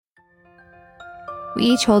We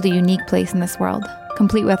each hold a unique place in this world,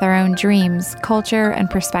 complete with our own dreams, culture, and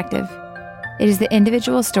perspective. It is the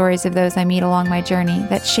individual stories of those I meet along my journey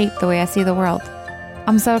that shape the way I see the world.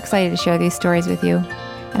 I'm so excited to share these stories with you,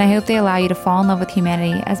 and I hope they allow you to fall in love with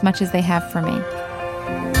humanity as much as they have for me.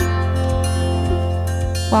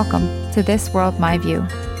 Welcome to This World, My View.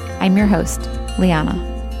 I'm your host, Liana.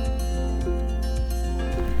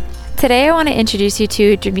 Today I want to introduce you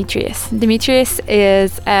to Demetrius. Demetrius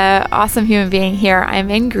is an awesome human being here. I'm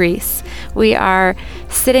in Greece. We are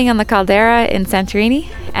sitting on the caldera in Santorini,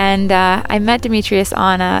 and I met Demetrius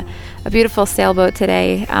on a beautiful sailboat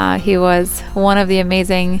today. He was one of the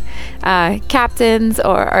amazing captains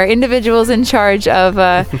or individuals in charge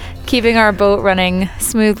of keeping our boat running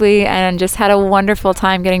smoothly, and just had a wonderful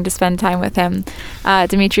time getting to spend time with him.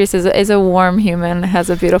 Demetrius is a warm human, has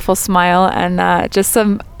a beautiful smile, and just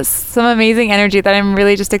some amazing energy that I'm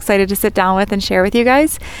really just excited to sit down with and share with you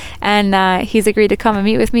guys. And he's agreed to come and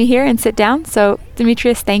meet with me here and sit down. So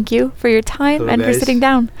Demetrius, thank you for your time. Hello, and guys. For sitting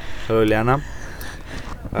down. Hello, Liana.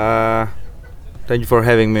 Thank you for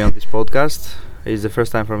having me on this podcast. It's the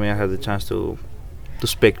first time for me I had the chance to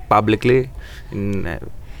speak publicly in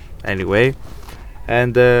any way,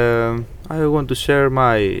 and I want to share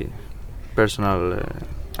my personal.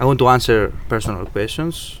 I want to answer personal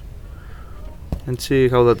questions and see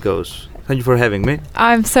how that goes. Thank you for having me.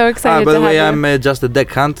 I'm so excited by to the way, have you. I'm just a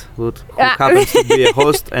deckhand who happens to be a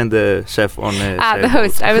host and a chef on a The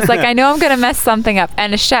host. I was like, I know I'm going to mess something up.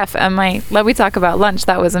 And a chef. And let me talk about lunch.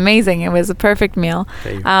 That was amazing. It was a perfect meal.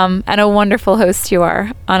 And a wonderful host you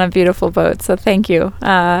are on a beautiful boat. So thank you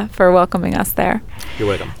for welcoming us there. You're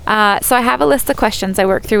welcome. So I have a list of questions I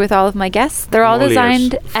work through with all of my guests. They're all All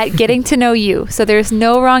designed ears. at getting to know you. So there's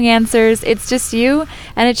no wrong answers. It's just you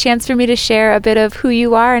and a chance for me to share a bit of who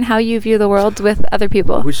you are and how you view the world with other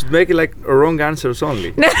people. We should make it like wrong answers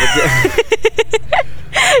only. But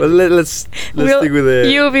let's stick with the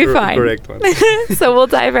You'll be fine. correct one. So we'll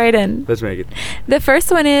dive right in. Let's make it. The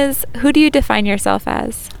first one is, who do you define yourself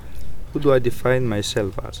as? Who do I define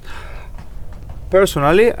myself as?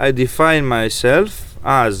 Personally, I define myself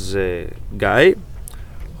as a guy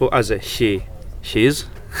who, as a he's,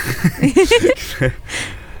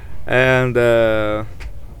 and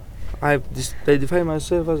I define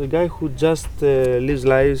myself as a guy who just lives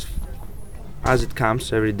life as it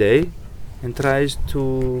comes every day and tries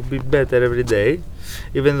to be better every day,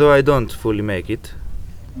 even though I don't fully make it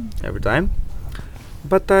every time.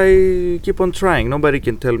 But I keep on trying. Nobody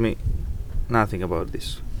can tell me nothing about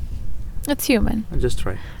this. It's human. I just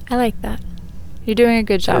try. I like that. You're doing a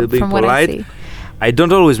good job being from what I polite. see. I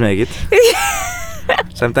don't always make it.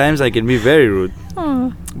 Sometimes I can be very rude.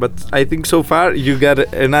 Oh. But I think so far you got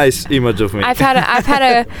a nice image of me. I've had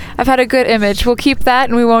a good image. We'll keep that,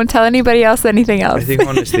 and we won't tell anybody else anything else. I think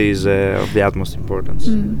honesty is of the utmost importance.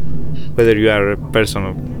 Whether you are a person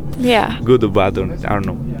of Yeah, good or bad, or I don't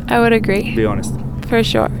know. I would agree. Be honest. For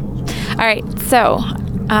sure. All right, so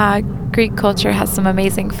Greek culture has some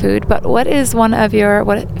amazing food, but what is one of your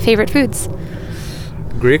favorite foods?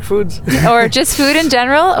 Greek foods? Or just food in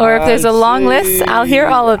general? Or if there's a long list, I'll hear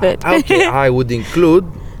all of it. Okay, I would include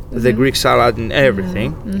the Greek salad in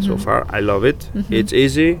everything. So far, I love it. It's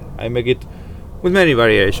easy. I make it with many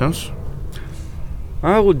variations.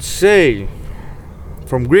 I would say,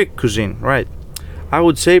 from Greek cuisine, right? I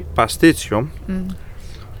would say pasticcio.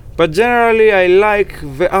 But generally, I like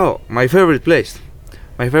my favorite plate.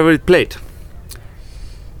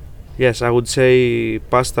 Yes, I would say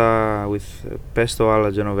pasta with pesto alla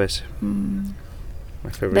genovese. My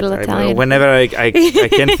favorite. Little Italian. Whenever I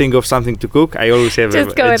can't think of something to cook, I always have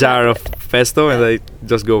Just go a with jar that. of pesto, and I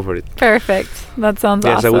just go for it. Perfect. That sounds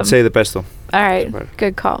Yes, awesome. I would say the pesto. All right, Super.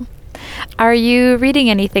 good call. Are you reading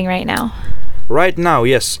anything right now? Right now,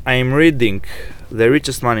 yes, I am reading The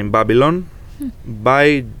Richest Man in Babylon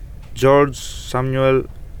by George Samuel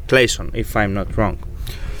Clayson, if I'm not wrong.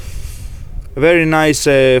 A very nice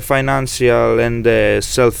financial and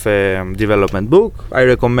self-development book. I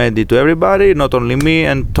recommend it to everybody, not only me,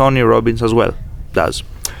 and Tony Robbins as well does.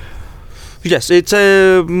 Yes, it's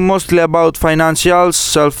mostly about financials,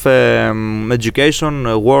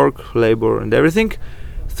 self-education, work, labor, and everything,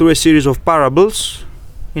 through a series of parables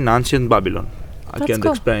in ancient Babylon. I That's can't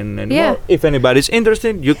cool. explain anymore. Yeah. If anybody's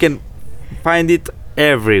interested, you can find it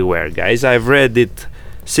everywhere, guys. I've read it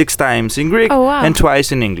 6 times in Greek Oh, wow. and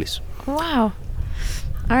twice in English. Wow.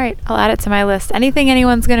 All right, I'll add it to my list. Anything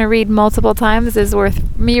anyone's going to read multiple times is worth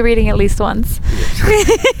me reading at least once.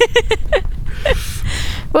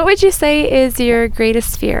 What would you say is your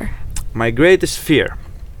greatest fear? My greatest fear.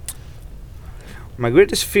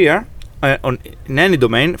 In any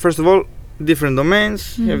domain, first of all, different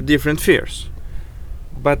domains have different fears.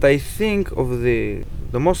 But I think of the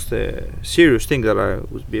most serious thing that I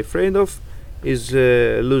would be afraid of is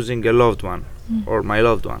losing a loved one or my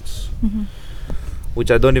loved ones,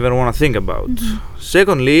 which I don't even want to think about.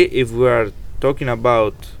 Secondly, if we are talking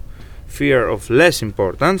about fear of less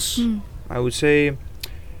importance, I would say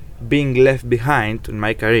being left behind in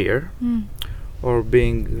my career or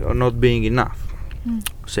not being enough.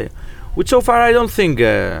 Say, which so far I don't think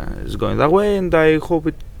is going that way, and I hope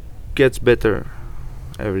it gets better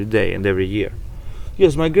every day and every year.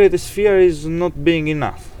 Yes, my greatest fear is not being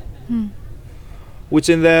enough, which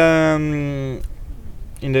in the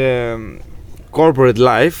corporate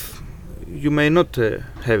life you may not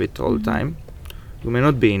have it all the time. You may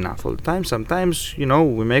not be enough all the time. Sometimes, we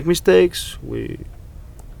make mistakes, we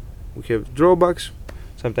have drawbacks,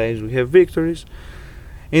 sometimes we have victories.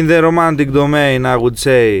 In the romantic domain, I would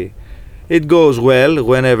say it goes well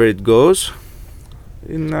whenever it goes.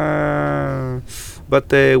 But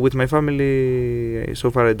with my family, so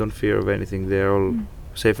far I don't fear of anything. They're all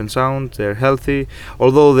safe and sound, they're healthy.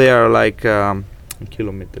 Although they are like in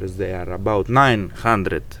kilometers, they are about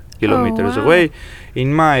 900 kilometers away.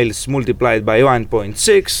 In miles multiplied by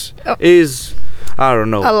 1.6 is, I don't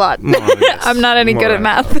know, a lot. More or less. I'm not any good at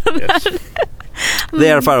math. Yes. They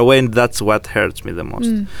are far away, and that's what hurts me the most.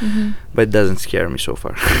 But it doesn't scare me so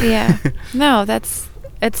far. Yeah. No,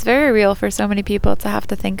 it's very real for so many people to have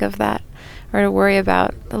to think of that or to worry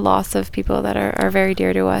about the loss of people that are very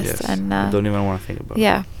dear to us. Yes, and I don't even want to think about it.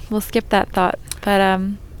 Yeah, we'll skip that thought. But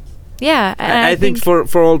yeah. I think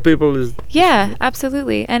for all people is... Yeah,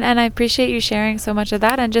 absolutely. And I appreciate you sharing so much of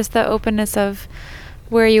that and just the openness of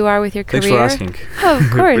where you are with your career. Thanks for asking. Oh, of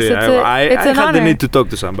course. Really, it's an I had honor. the need to talk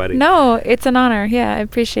to somebody. No, it's an honor. Yeah, I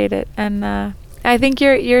appreciate it. And I think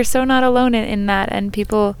you're so not alone in that. And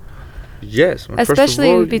people... Yes, well,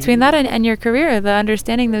 especially all, between that and your career, the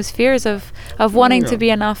understanding those fears of wanting to be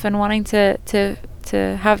enough and wanting to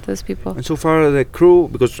have those people. And so far the crew,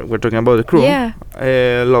 because we're talking about the crew,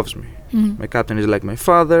 loves me. My captain is like my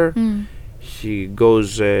father. He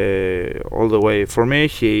goes all the way for me.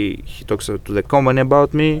 He talks to the company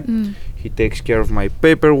about me. He takes care of my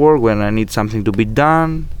paperwork when I need something to be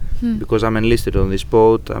done, because I'm enlisted on this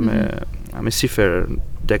boat. I'm a seafarer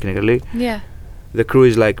technically. Yeah. The crew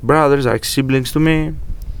is like brothers, like siblings to me.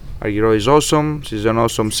 Argyro is awesome. She's an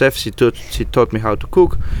awesome chef. She taught me how to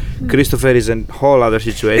cook. Christopher is a whole other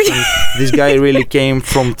situation. This guy really came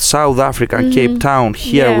from South Africa, Cape Town,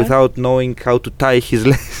 here without knowing how to tie his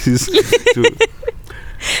laces.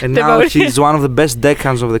 And now he's one of the best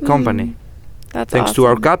deckhands of the company. That's thanks awesome. to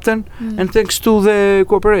our captain and thanks to the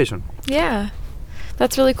cooperation. Yeah.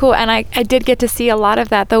 That's really cool. And I did get to see a lot of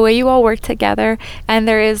that, the way you all work together, and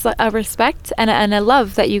there is a respect and a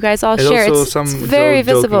love that you guys all and share. Also it's some very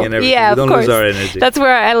visible. Yeah, we of don't course. lose our energy. That's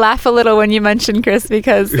where I laugh a little when you mention Chris,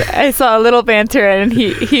 because I saw a little banter and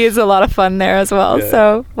he is a lot of fun there as well. Yeah.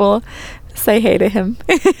 So we'll say hey to him.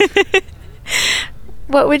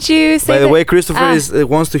 What would you say? By the way, Christopher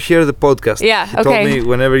wants to hear the podcast. Yeah, he told me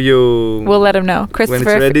whenever you... We'll let him know. Christopher,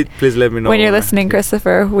 when it's ready, please let me know. When you're listening,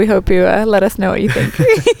 Christopher, we hope you let us know what you think.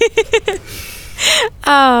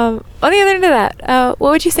 On the other end of that,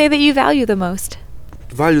 what would you say that you value the most?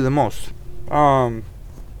 Value the most? I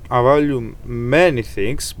value many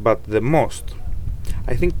things, but the most,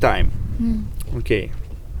 I think time. Okay.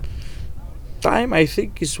 Time, I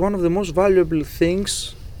think, is one of the most valuable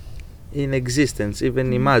things in existence,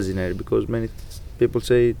 even imaginary, because many people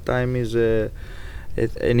say time is an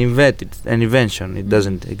invention. It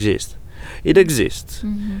doesn't exist. It exists.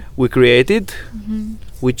 We created.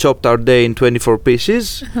 We chopped our day in 24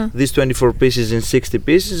 pieces. These 24 pieces in 60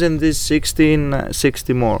 pieces, and these 60 in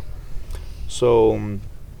 60 more. So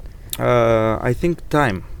I think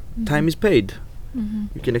time is paid.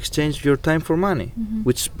 You can exchange your time for money,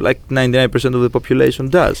 which like 99% of the population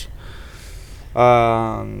does.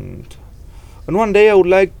 And one day I would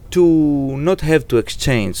like to not have to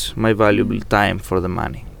exchange my valuable time for the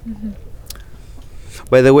money.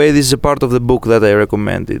 By the way, this is a part of the book that I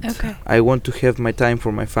recommended. Okay. I want to have my time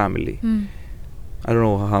for my family. I don't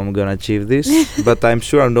know how I'm gonna achieve this, but I'm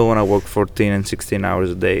sure I don't wanna work 14 and 16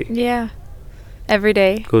 hours a day. Yeah, every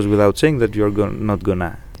day. Because without saying that, you're not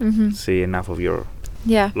gonna see enough of your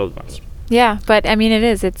loved ones. Yeah, but I mean,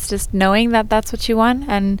 it's just knowing that that's what you want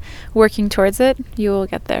and working towards it. You will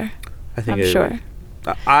get there. I think I'm sure.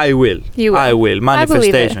 I will. You will. I will.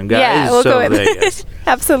 Manifestation, guys. Yeah, we'll so go with there, it. yes.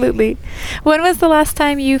 Absolutely. When was the last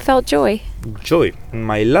time you felt joy? Joy.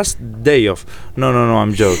 My last day off. No,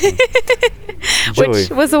 I'm joking. Which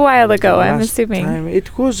was a while ago, I'm assuming.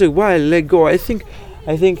 It was a while ago. I think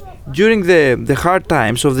during the hard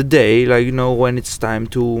times of the day, like when it's time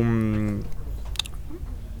to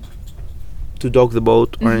to dock the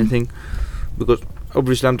boat or anything, because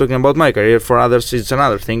obviously I'm talking about my career. For others it's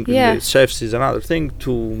another thing. Yeah. The chefs is another thing.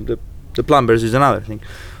 To the plumbers is another thing.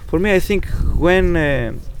 For me, I think when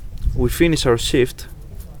we finish our shift,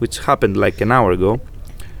 which happened like an hour ago,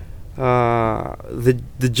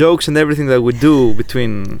 the jokes and everything that we do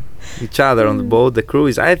between each other on the boat, the crew,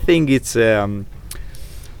 I think it's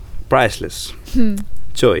priceless.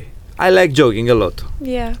 Joy. I like joking a lot,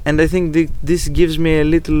 Yeah. and I think this gives me a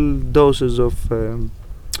little doses of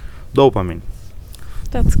dopamine.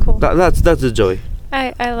 That's cool. That's the joy.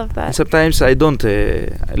 I love And that. sometimes I don't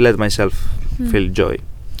let myself feel joy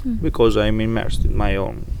Hmm. because I'm immersed in my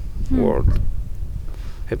own world,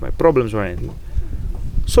 have my problems or anything.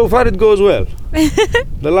 So far it goes well.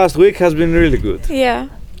 The last week has been really good. Yeah,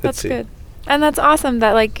 Let's that's see. good. And that's awesome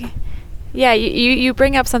that, like, yeah, you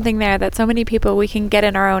bring up something there that so many people, we can get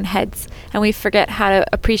in our own heads and we forget how to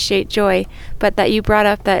appreciate joy. But that you brought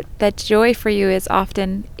up that joy for you is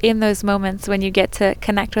often in those moments when you get to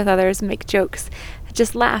connect with others, make jokes,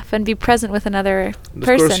 just laugh and be present with another Of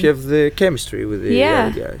person. course, you have the chemistry with the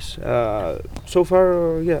Yeah. other guys. So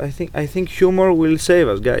far, I think humor will save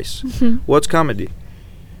us, guys. Watch comedy.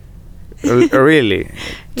 Really,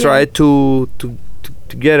 try to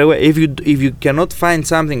get away. If you cannot find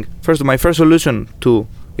something, my first solution to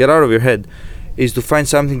get out of your head is to find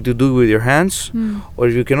something to do with your hands. Or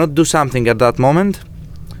if you cannot do something at that moment,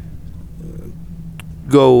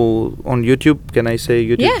 go on YouTube. Can I say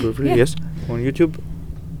YouTube? Yeah, for free? yeah. Yes, on YouTube.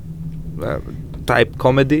 Type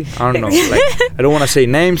comedy. I don't know. Like, I don't want to say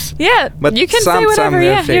names. Yeah, But you can some say whatever.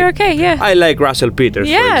 Yeah, thing. you're okay. Yeah. I like Russell Peters,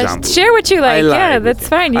 for Yeah, example. share what you like. I like Yeah, it. that's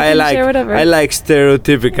fine. You I can like share whatever. I like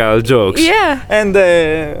stereotypical jokes. Yeah. And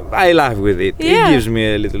I laugh with it. Yeah. It gives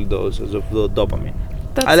me a little dose of the dopamine.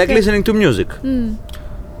 That's I like good. listening to music. Mm.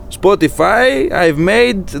 Spotify, I've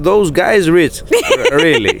made those guys rich.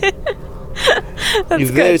 Really. That's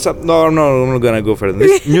If there good. is some, no, I'm not gonna go for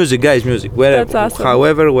this. Music, guys, music. Wherever, That's awesome.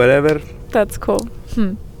 however, wherever. That's cool.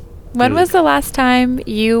 When Music. was the last time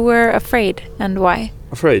you were afraid and why?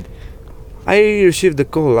 Afraid. I received a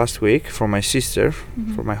call last week from my sister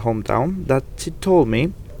from my hometown that she told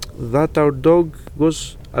me that our dog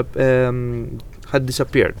was had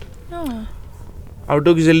disappeared. Oh. Our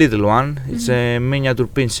dog is a little one. It's a miniature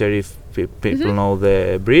pincher, if people know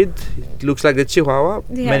the breed. It looks like a Chihuahua.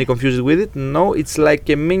 Yeah. Many confuse it with it. No, it's like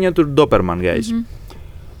a miniature Doberman, guys.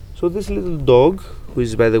 So this little dog, who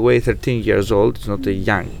is, by the way, 13 years old, it's not a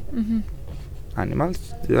young animal.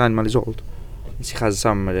 The animal is old. She has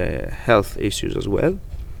some health issues as well.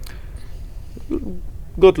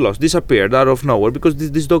 Got lost, disappeared out of nowhere, because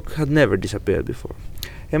this dog had never disappeared before.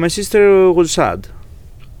 And my sister was sad.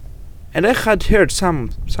 And I had heard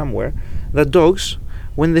somewhere that dogs,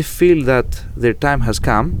 when they feel that their time has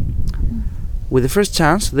come, with the first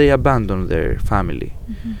chance they abandon their family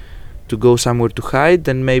to go somewhere to hide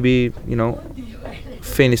and maybe,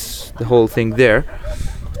 finish the whole thing there,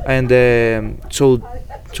 and so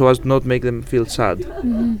as not make them feel sad.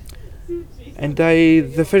 And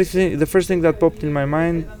the first thing that popped in my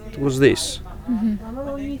mind was this,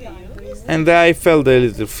 and I felt a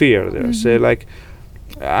little fear there. So like,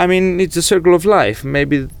 I mean, it's a circle of life.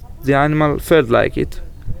 Maybe the animal felt like it,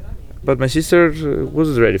 but my sister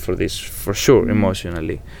wasn't ready for this, for sure,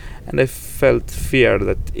 emotionally, and I felt fear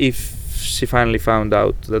that if she finally found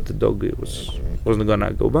out that the dog wasn't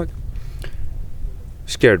gonna go back,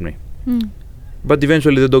 scared me. But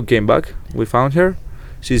eventually the dog came back. We found her.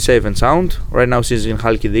 She's safe and sound. Right now she's in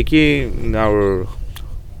Halkidiki, in our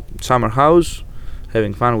summer house,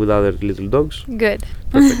 having fun with other little dogs. Good.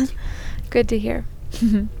 Perfect. Good to hear.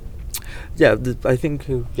 Yeah, I think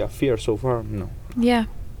fear so far, no. Yeah,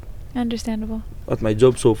 understandable. At my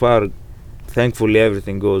job so far, thankfully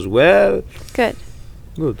everything goes well. Good.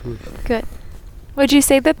 Good. Would you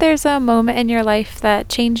say that there's a moment in your life that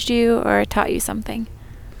changed you or taught you something?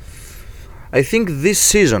 I think this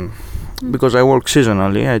season, because I work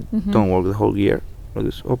seasonally, I don't work the whole year. Like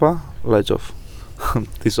this, Opa, lights off.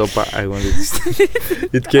 This Opa, I wanted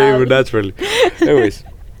it came naturally. Anyways,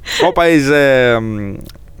 Opa is, I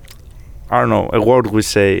don't know, a word we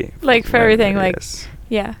say. Like for everything, like, yes.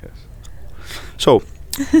 yeah. So,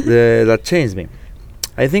 that changed me.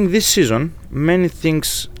 I think this season, many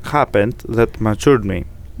things happened that matured me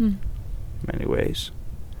many ways.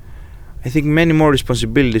 I think many more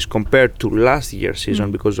responsibilities compared to last year's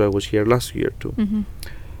season, because I was here last year too.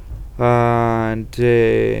 And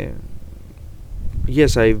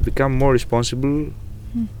yes, I've become more responsible.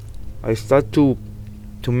 I start to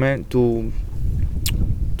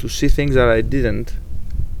see things that I didn't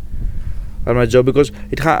at my job, because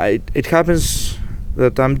it happens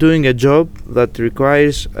that I'm doing a job that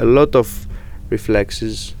requires a lot of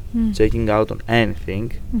reflexes, checking out on anything,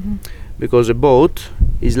 Mm-hmm. because a boat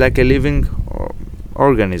is like a living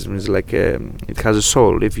organism. It's like it has a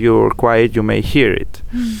soul. If you're quiet, you may hear it.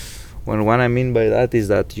 When what I mean by that is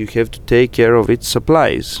that you have to take care of its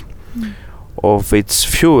supplies, of its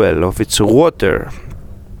fuel, of its water,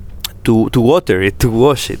 to water it, to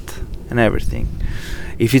wash it, and everything.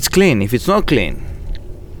 If it's clean, if it's not clean,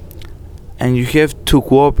 and you have to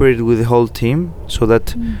cooperate with the whole team so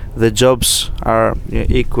that the jobs are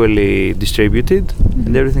equally distributed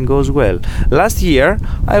and everything goes well. Last year,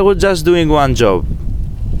 I was just doing one job.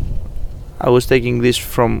 I was taking this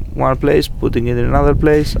from one place, putting it in another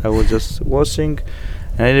place. I was just washing,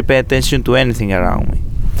 and I didn't pay attention to anything around me.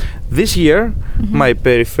 This year, my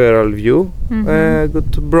peripheral view got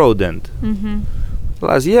broadened.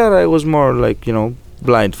 Last year, I was more like,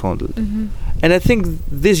 blindfolded. And I think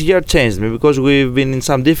this year changed me because we've been in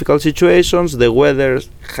some difficult situations. The weather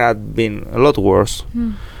had been a lot worse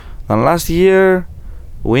than last year.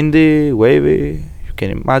 Windy, wavy. You can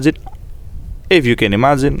imagine. If you can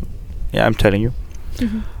imagine, yeah, I'm telling you.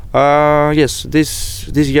 Yes, this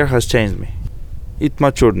year has changed me. It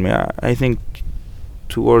matured me. I think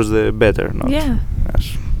towards the better. Not Yeah.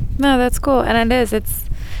 yes. No, that's cool. And it is. It's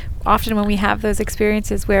often when we have those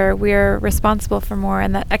experiences where we're responsible for more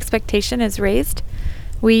and that expectation is raised,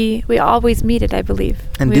 we always meet it, I believe.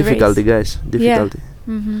 And We difficulty, raise- guys. Difficulty.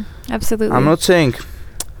 Absolutely. I'm not saying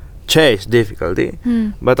chase difficulty,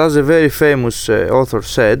 but as a very famous author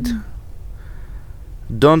said,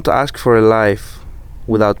 don't ask for a life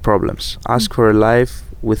without problems. Ask for a life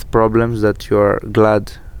with problems that you are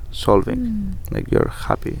glad solving, like you're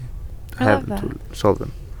happy I love that. to solve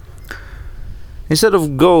them. Instead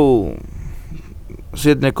of go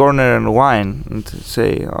sit in a corner and whine and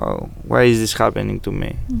say, "Oh, why is this happening to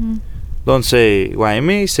me?" Don't say why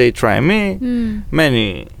me, say try me.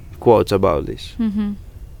 Many quotes about this.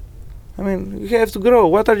 I mean, you have to grow.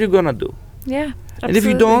 What are you gonna do? Yeah. And if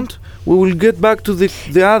you don't, we will get back to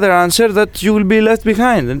the other answer that you will be left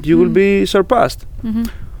behind and you will be surpassed.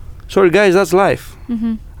 Sorry, guys, that's life.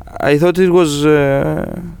 I thought it was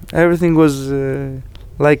everything was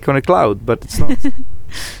like on a cloud, but it's not.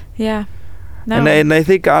 Yeah. No. And I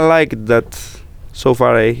think I like that. So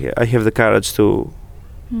far, I have the courage to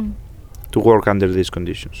work under these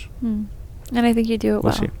conditions. And I think you do it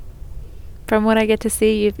We'll well. see. From what I get to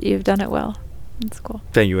see, you've done it well. That's cool.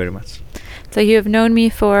 Thank you very much. So you have known me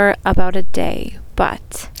for about a day,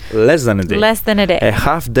 but Less than a day. less than a day. A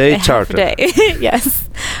half-day A charter. half day. Yes.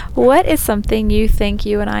 What is something you think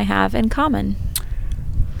you and I have in common?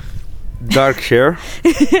 Dark hair.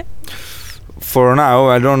 For now,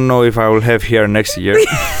 I don't know if I will have hair next year.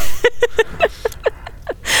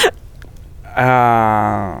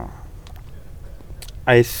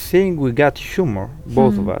 I think we got humor,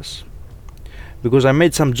 both of us, because I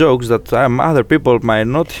made some jokes that other people might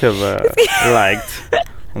not have liked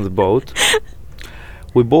on the boat.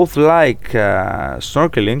 We both like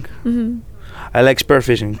snorkeling. I like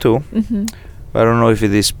spearfishing too. I don't know if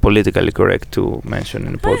it is politically correct to mention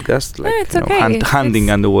in a podcast, like it's okay. hunting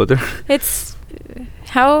It's- underwater. It's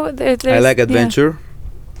how I like adventure.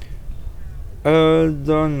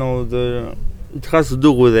 Don't know, it has to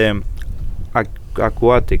do with the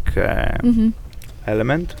aquatic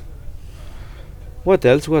element. What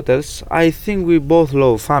else? I think we both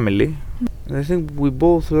love family. I think we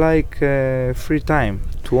both like free time,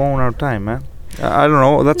 to own our time. I don't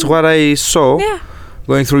know. That's what I saw. Yeah.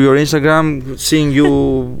 Going through your Instagram, seeing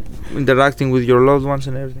you interacting with your loved ones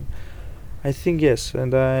and everything. I think yes,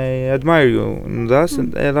 and I admire you in that,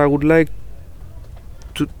 and I would like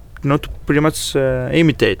to not pretty much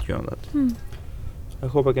imitate you on that. I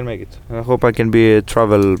hope I can make it. And I hope I can be a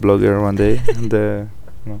travel blogger one day. And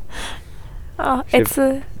Oh,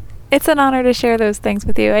 Sure. it's an honor to share those things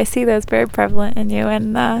with you. I see those very prevalent in you,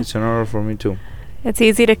 and it's an honor for me too. it's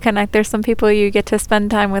easy to connect. There's some people you get to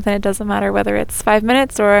spend time with, and it doesn't matter whether it's 5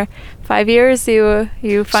 minutes or 5 years. You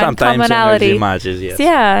find Sometimes commonality. energy matches, yes.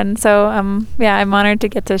 Yeah, and so I'm honored to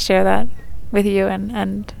get to share that with you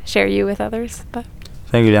and share you with others. But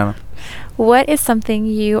Thank you, Liana. what is something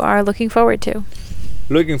you are looking forward to?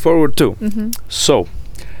 Looking forward to. So,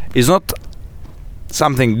 it's not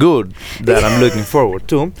something good that I'm looking forward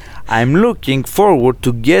to. I'm looking forward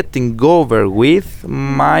to getting over with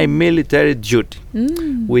my military duty,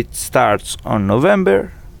 which starts on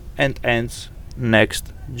November and ends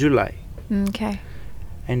next July. Okay.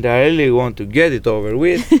 And I really want to get it over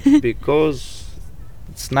with because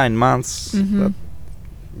it's 9 months.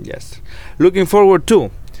 Yes. Looking forward to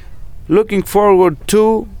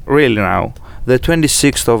really now the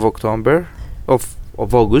 26th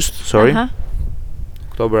of August, sorry.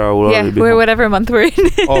 October, I will Yeah, already be we're home. whatever month we're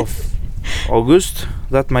in. Of August,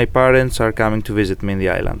 that my parents are coming to visit me in the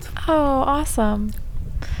island. Oh, awesome.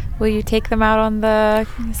 Will you take them out on the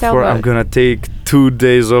I'm sailboat? gonna take 2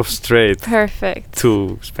 days off straight Perfect.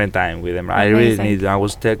 to spend time with them. I really Amazing. need. I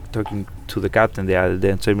was talking to the captain the other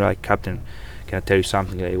day and told me like, Captain, can I tell you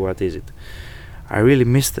something? Like, what is it? I really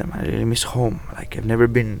miss them. I really miss home. Like, I've never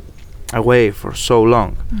been away for so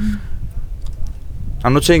long. Mhm.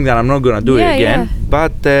 I'm not saying that I'm not gonna do Yeah, it again, yeah.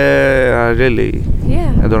 but I really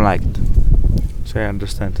Yeah. I don't like it. So I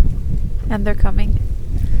understand. And they're coming.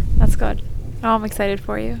 That's good. Oh, I'm excited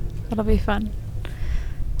for you. It'll be fun.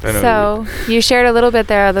 I know. So you shared a little bit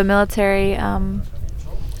there of the military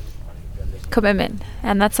commitment,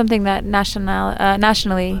 and that's something that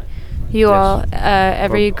nationally, you Yes. all,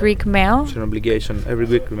 every Well, Greek male, It's an obligation. Every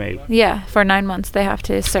Greek male. yeah, for 9 months they have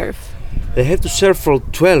to serve. They have to serve for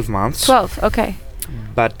 12 months. 12. Okay.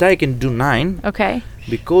 But I can do 9 Okay.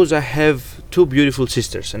 because I have 2 beautiful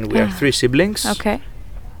sisters and we are Ah. 3 siblings. Okay.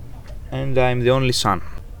 And I'm the only son.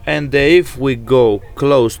 And if we go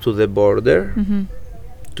close to the border Mhm.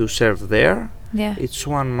 to serve there, Yeah. it's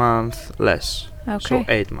 1 month less. So Okay.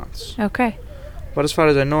 8 months. Okay. But as far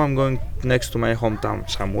as I know, I'm going next to my hometown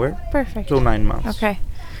somewhere. Perfect. So 9 months. Okay.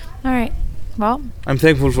 All right. Well, I'm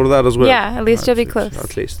thankful for that as well. Yeah, at least you'll be close.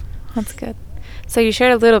 At least. that's good. So you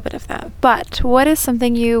shared a little bit of that. But what is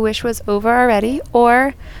something you wish was over already, or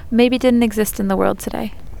maybe didn't exist in the world today?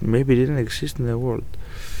 Maybe it didn't exist in the world.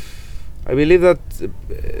 I believe that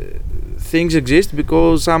things exist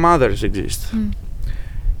because some others exist. Mm.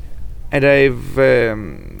 And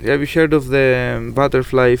have you heard of the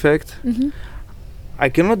butterfly effect? Mm-hmm. I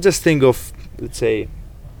cannot just think of, let's say,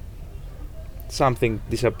 something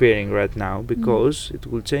disappearing right now because it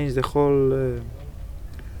will change the whole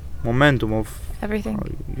momentum of Everything. how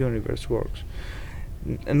the universe works.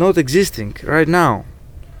 Not existing right now,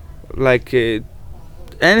 like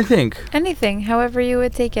anything. Anything, however you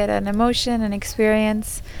would take it, an emotion, an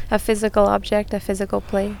experience, a physical object, a physical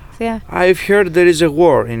place. Yeah. I've heard there is a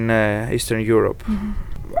war in Eastern Europe. Mhm.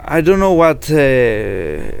 I don't know what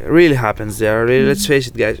really happens there. Let's Mhm. face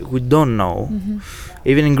it, guys, we don't know. Mhm.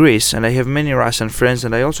 Even in Greece, and I have many Russian friends,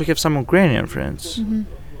 and I also have some Ukrainian friends. Mhm.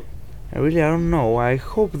 I don't know. I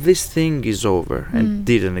hope this thing is over and Mm.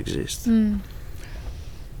 didn't exist. Mm.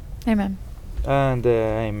 Amen. And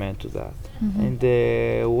amen to that. Mhm. And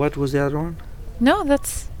what was the other one? No,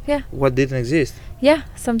 that's yeah. What didn't exist? Yeah,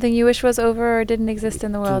 something you wish was over or didn't exist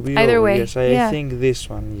in the To world. be Either over, way. yes, I yeah. think this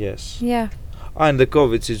one, yes. Yeah, And the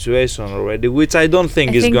COVID situation already, which I don't think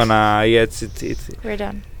I is think- gonna yet. we're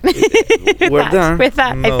done. We're That- done. With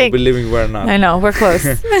that, no, I think. believing we're not. I know, we're close.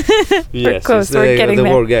 we're Yes, close. it's We're getting the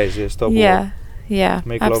there. war, guys. Yes, stop war. Yeah, yeah.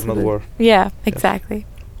 Make love, absolutely. not war. Yeah, exactly.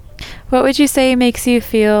 What would you say makes you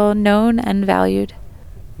feel known and valued?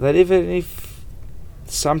 That even if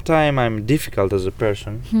sometime I'm difficult as a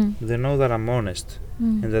person, Hmm. they know that I'm honest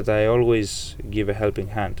Mm. and that I always give a helping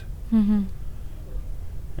hand. Mhm.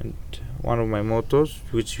 And one of my mottos,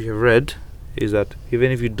 which you have read, is that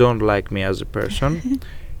even if you don't like me as a person,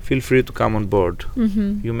 feel free to come on board.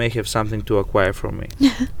 Mhm. You may have something to acquire from me,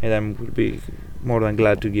 and I will be more than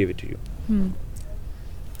glad to give it to you. Hmm.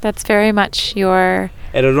 That's very much your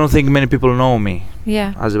And I don't think many people know me,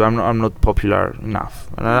 yeah. as I'm not popular enough,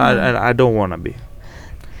 and Mm. I don't wanna be.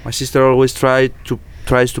 My sister always tries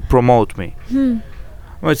to promote me. Hmm.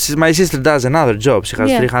 Well, my sister does another job. She has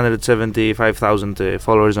Yeah. 375,000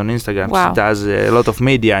 followers on Instagram. Wow. She does a lot of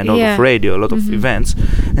media and a lot Yeah. of radio, a lot of Mhm. events,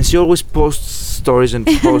 and she always posts stories and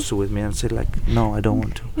posts with me and say like, "No, I don't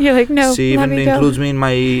want to." You're like, no, She let even me go. includes me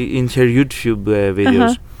in her YouTube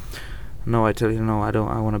videos. Uh-huh. No, I tell her, no, I don't.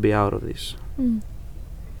 I want to be out of this, Mm.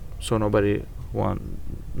 so nobody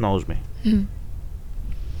knows me. Mm.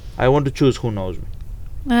 I want to choose who knows me.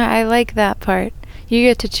 I like that part. You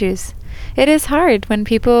get to choose. It is hard when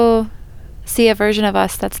people see a version of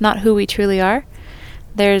us that's not who we truly are.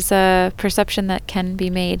 There's a perception that can be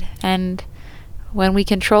made, and when we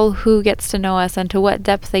control who gets to know us and to what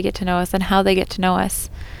depth they get to know us and how they get to know us,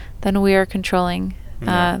 then we are controlling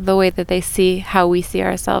Yeah. the way that they see how we see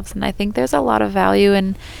ourselves. And I think there's a lot of value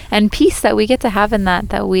and peace that we get to have in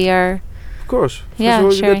that we are Of course. First Yeah, of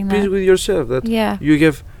all, you sharing get peace that. with yourself. That yeah. you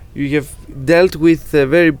have dealt with a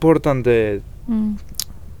very important Mm.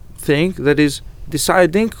 thing, that is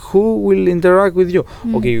deciding who will interact with you.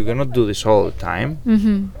 Mm. Okay, you cannot do this all the time.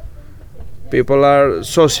 Mhm. People are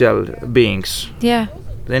social beings. Yeah.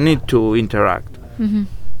 They need to interact. Mhm.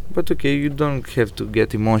 But okay, you don't have to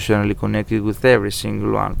get emotionally connected with every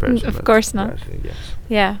single one person. Of That's- course not. yes.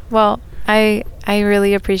 Yeah. Well, I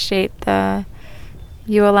really appreciate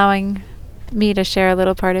you allowing me to share a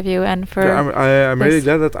little part of you, and for I'm really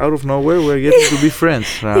glad that out of nowhere we're getting to be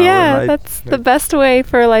friends now. yeah, that's the best way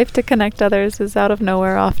for life to connect others, is out of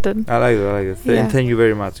nowhere often. I like it. Yeah. Thank you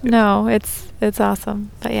very much. No, it's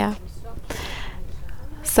awesome. But yeah.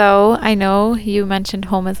 So I know you mentioned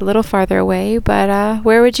home is a little farther away, but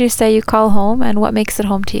where would you say you call home, and what makes it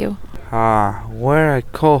home to you? Where I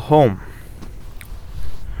call home.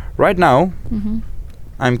 Right now,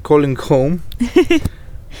 I'm calling home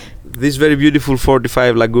this very beautiful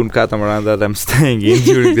 45 Lagoon catamaran that I'm staying in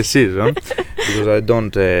during the season, because I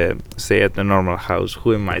don't stay at a normal house.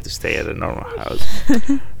 Who am I to stay at a normal house?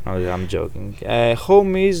 No, I'm joking.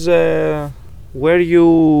 Home is where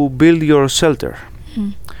you build your shelter.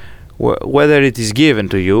 Whether it is given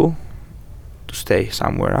to you to stay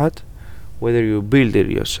somewhere at, whether you build it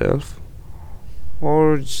yourself,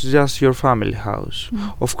 or it's just your family house.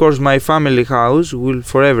 Of course, my family house will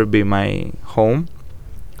forever be my home.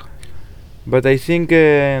 But I think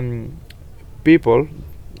people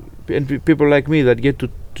like me that get to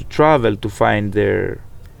travel to find their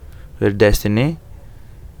destiny,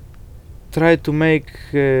 try to make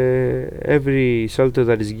every shelter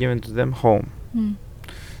that is given to them home.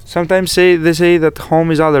 Sometimes they say that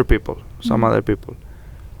home is other people, some other people.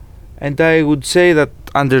 And I would say that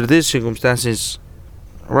under these circumstances,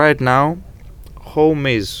 right now, home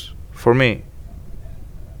is, for me,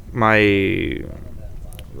 the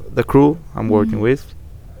crew I'm working with,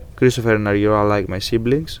 Christopher and Argyro, like my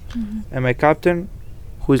siblings, and my captain,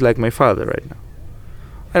 who is like my father right now.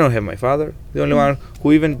 I don't have my father, the only one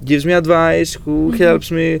who even gives me advice, who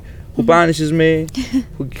helps me, who punishes me,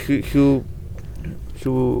 who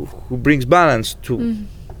brings balance to,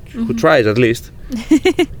 who tries at least.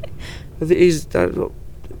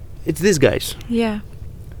 It's these guys. Yeah.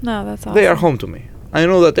 No, that's awesome. They are home to me. I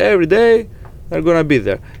know that every day they're gonna be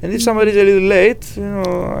there. And if somebody's a little late,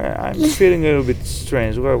 I'm feeling a little bit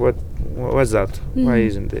strange. What's that? Why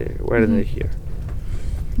isn't they? Why aren't they here?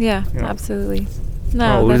 Yeah, absolutely.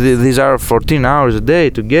 No, these are 14 hours a day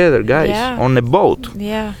together, guys, on a boat.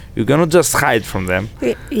 Yeah. You cannot just hide from them.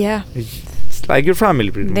 Yeah. It's like your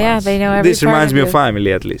family, pretty much. Yeah, they know every This part reminds of me you. of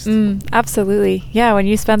family, at least. Absolutely. Yeah, when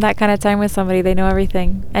you spend that kind of time with somebody, they know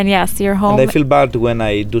everything. And yes, your home. And I feel bad when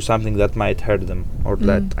I do something that might hurt them, or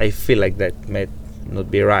that I feel like that might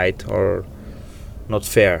not be right or not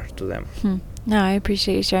fair to them. No, I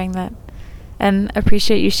appreciate you sharing that, and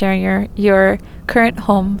appreciate you sharing your current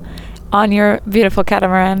home on your beautiful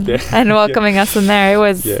catamaran and welcoming us in there. It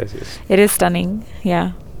was. Yes. It is stunning.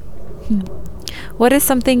 Yeah. What is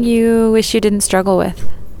something you wish you didn't struggle with?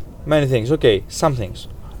 Many things. Okay, some things.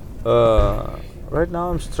 Right now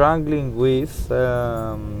I'm struggling with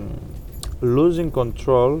losing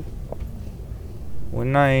control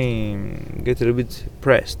when I get a little bit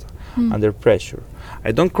pressed, under pressure.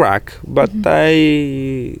 I don't crack, but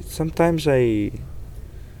sometimes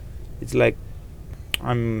it's like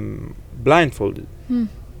I'm blindfolded.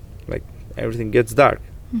 Like everything gets dark.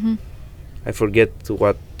 I forget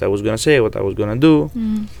what I was gonna say, what I was gonna do.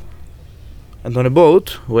 And on a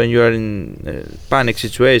boat, when you are in a panic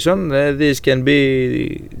situation, this can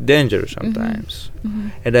be dangerous sometimes.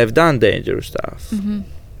 And I've done dangerous stuff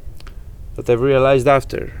that I've realized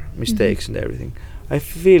after mistakes and everything. I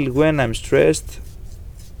feel when I'm stressed,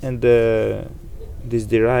 and this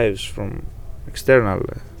derives from external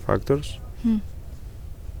factors,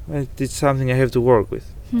 it's something I have to work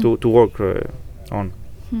with, to work on,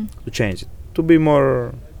 to change it, to be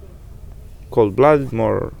more cold-blooded,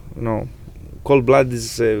 more, cold-blooded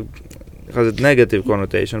has a negative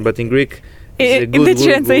connotation, but in Greek it's a good the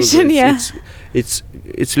translation,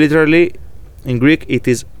 it's literally, in Greek it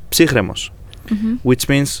is psychremos, which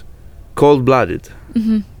means cold-blooded.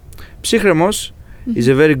 Psychremos is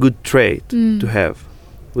a very good trait to have,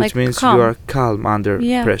 which like means calm. you are calm under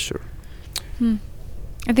pressure.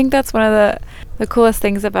 I think that's one of the coolest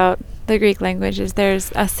things about the Greek language is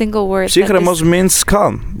there's a single word. Psychremos means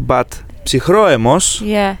calm, but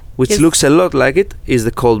psychroemos, which looks a lot like it, is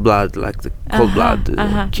the cold blood, like the cold blood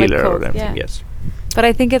killer like cold, or anything. Yes. But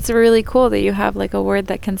I think it's really cool that you have like a word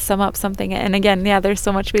that can sum up something. And again, there's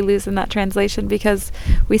so much we lose in that translation because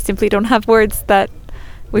we simply don't have words that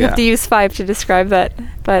we have to use 5 to describe that.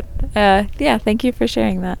 But thank you for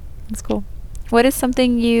sharing that. It's cool. What is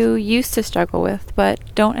something you used to struggle with but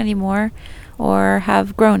don't anymore or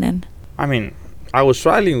have grown in? I mean, I was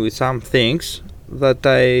struggling with some things that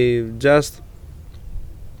I just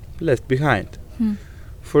left behind.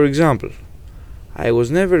 For example, I was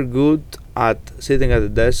never good at sitting at a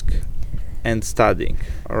desk and studying.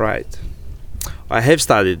 Alright, I have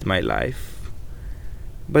studied my life,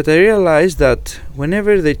 but I realized that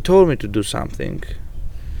whenever they told me to do something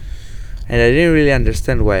and I didn't really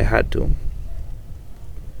understand why I had to.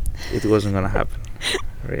 It wasn't gonna happen,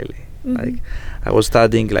 really. Like, I was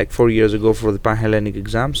studying like 4 years ago for the Pan-Hellenic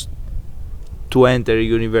exams to enter a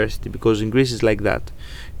university, because in Greece it's like that.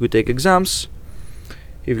 You take exams,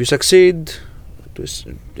 if you succeed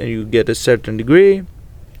and you get a certain degree,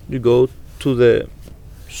 you go to the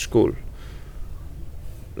school.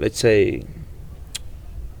 Let's say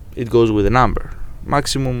it goes with a number.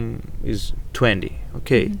 Maximum is 20,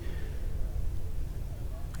 okay.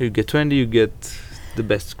 You get 20, you get the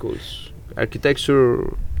best schools.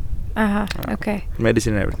 Architecture, Okay.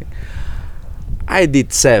 medicine, everything. I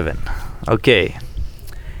did 7, okay.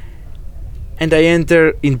 And I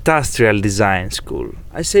enter industrial design school.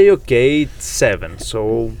 I say, okay, it's 7,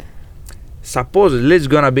 so supposedly it's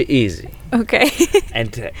gonna be easy. Okay.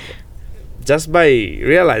 And just by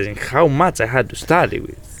realizing how much I had to study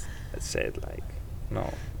with, I said, like,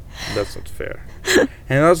 no, that's not fair.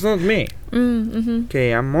 And that's not me.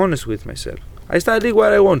 Okay, I'm honest with myself. I study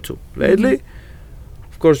what I want to. Lately,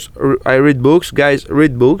 of course, I read books. Guys,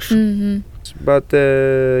 read books. But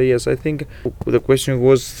yes, I think the question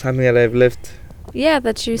was something that I've left. Yeah,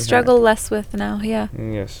 that you struggle less with now. Yeah.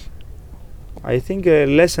 Yes. I think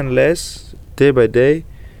less and less, day by day,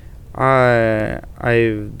 I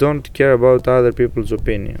don't care about other people's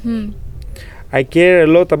opinions. I care a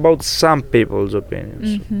lot about some people's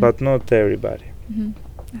opinions, but not everybody.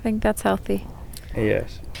 I think that's healthy.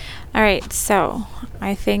 Yes. All right, so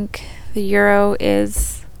I think the euro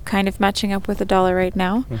is kind of matching up with the dollar right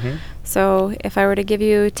now. So if I were to give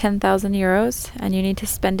you 10,000 euros and you need to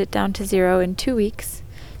spend it down to 0 in 2 weeks,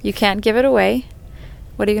 you can't give it away.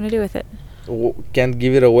 What are you going to do with it? Can't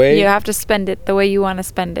give it away? You have to spend it the way you want to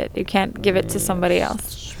spend it. You can't give it to somebody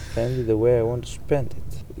else. Spend it the way I want to spend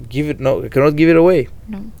it. Give it, no, I cannot give it away.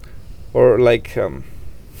 No. Or like,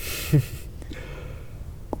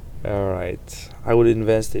 alright, I would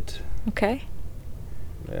invest it. Okay.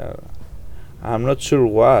 Yeah. I'm not sure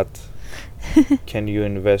what can you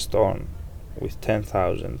invest on with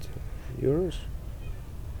 10,000 euros.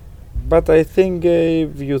 But I think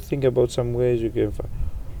if you think about some ways you can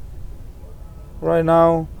right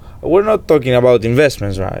now, we're not talking about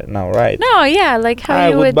investments right now, right? No, yeah, like how I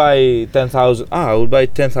you would buy 10,000. I would buy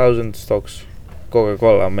 10,000 stocks,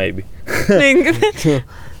 Coca-Cola maybe.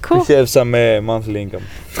 Cool. To have some monthly income.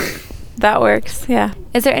 That works, yeah.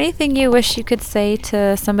 Is there anything you wish you could say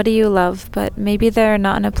to somebody you love, but maybe they're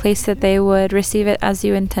not in a place that they would receive it as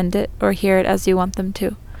you intend it or hear it as you want them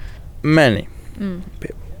to? Many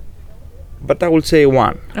people. But I will say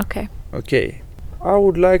one. Okay. Okay. I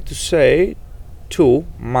would like to say to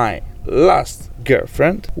my last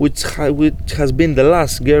girlfriend, which has been the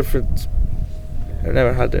last girlfriend. I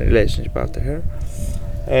never had a relationship after her.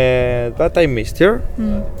 That I missed her.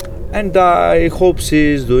 And I hope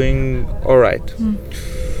she's doing alright.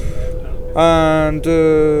 And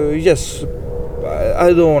yes,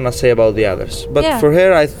 I don't want to say about the others, but for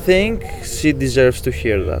her I think she deserves to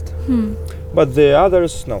hear that. But the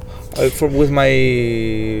others, no. With my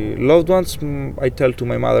loved ones, I tell to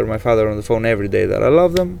my mother, my father on the phone every day that I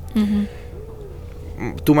love them.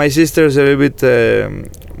 To my sisters a little bit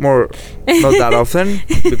more, not that often,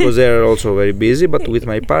 because they're also very busy. But with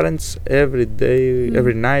my parents, every day,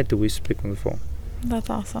 every night, we speak on the phone. That's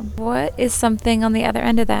awesome. What is something on the other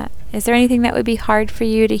end of that? Is there anything that would be hard for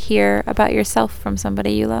you to hear about yourself from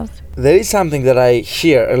somebody you love? There is something that I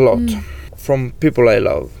hear a lot from people I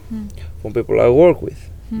love, from people I work with,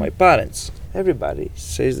 my parents. Everybody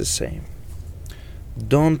says the same.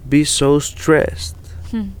 Don't be so stressed.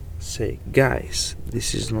 Say, guys,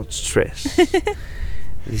 this is not stress.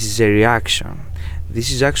 This is a reaction.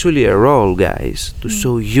 This is actually a role, guys, to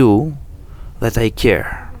show you that I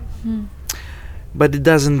care. But it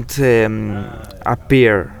doesn't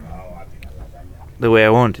appear the way I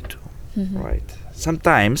want it to, right?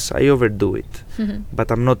 Sometimes I overdo it,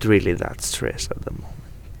 but I'm not really that stressed at the moment.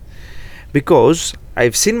 Because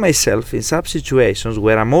I've seen myself in some situations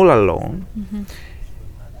where I'm all alone,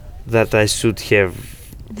 that I should have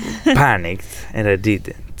panicked and I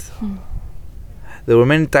didn't. There were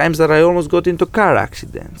many times that I almost got into car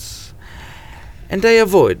accidents and I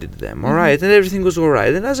avoided them, alright, and everything was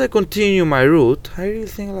alright. And as I continue my route, I really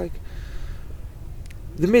think like,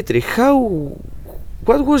 Dimitri,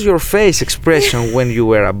 what was your face expression when you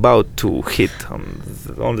were about to hit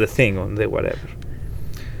on the thing, on the whatever?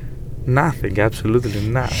 Nothing, absolutely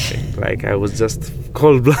nothing. Like I was just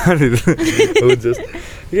cold-blooded. I was just,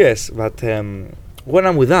 yes, but when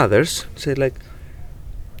I'm with others, say like,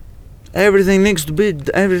 everything needs to be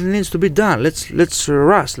done. Let's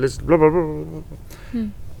rush. Let's blah blah blah blah.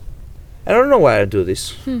 I don't know why I do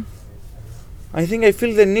this. I think I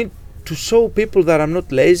feel the need to show people that I'm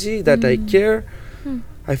not lazy, that I care.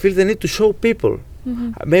 I feel the need to show people.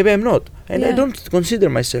 Maybe I'm not, and I don't consider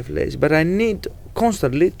myself lazy, but I need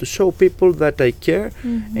constantly to show people that I care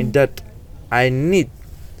and that I need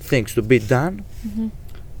things to be done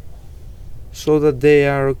so that they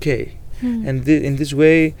are okay. And in this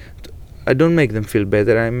way, I don't make them feel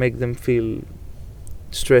better, I make them feel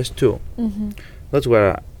stressed too.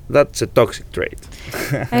 That's a toxic trait.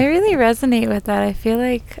 I really resonate with that. I feel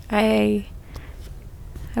like I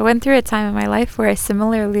went through a time in my life where I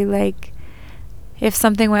similarly, like, if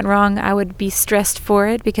something went wrong, I would be stressed for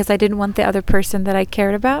it because I didn't want the other person that I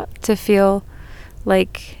cared about to feel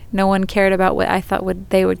like no one cared about what I thought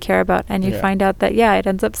they would care about. And you find out that, it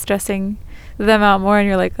ends up stressing them out more, and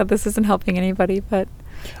you're like, oh, this isn't helping anybody. But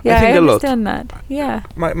I understand that. Yeah.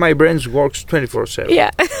 My brain works 24/7.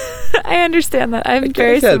 Yeah. I understand that. I'm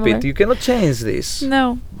very can't help similar. it. You cannot change this.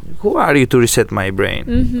 No. Who are you to reset my brain?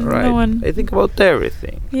 Right? No one. I think about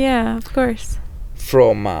everything. Yeah, of course.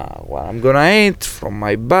 From what I'm gonna eat, from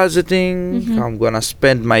my budgeting, how I'm gonna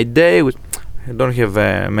spend my day. I don't have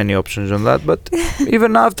many options on that, but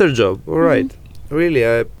even after job, alright. Really,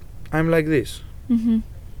 I'm like this.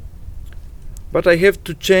 But I have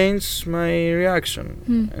to change my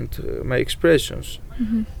reaction and my expressions,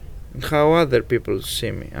 and how other people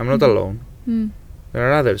see me. I'm not alone. There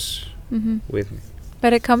are others with me.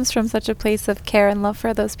 But it comes from such a place of care and love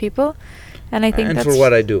for those people, and I think and that's for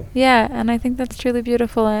what I do. Yeah, and I think that's truly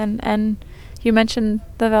beautiful. And you mentioned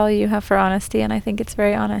the value you have for honesty, and I think it's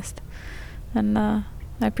very honest, and I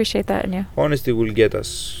appreciate that in you. Honesty will get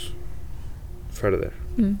us further.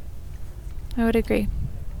 I would agree.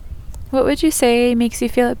 What would you say makes you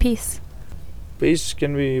feel at peace? Peace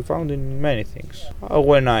can be found in many things.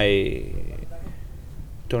 When I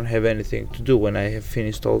don't have anything to do, when I have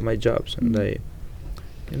finished all my jobs and I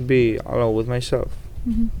can be alone with myself.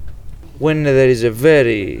 When there is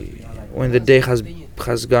when the day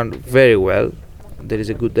has gone very well, there is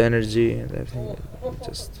a good energy and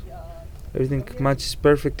everything matches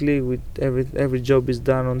perfectly with every job is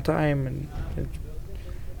done on time and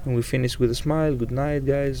we finish with a smile. Good night,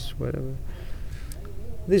 guys, whatever.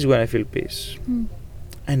 This is when I feel peace.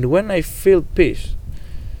 And when I feel peace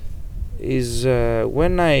is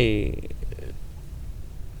when I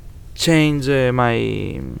change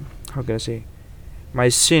my, how can I say, my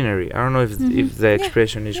scenery. I don't know if the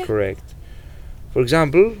expression is correct. For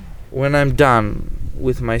example, when I'm done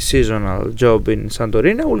with my seasonal job in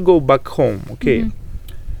Santorini, I will go back home, okay?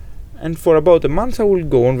 And for about a month I will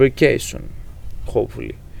go on vacation,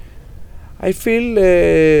 hopefully. I feel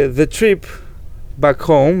the trip back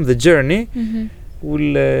home, the journey,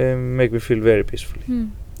 will make me feel very peacefully.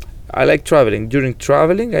 I like traveling. During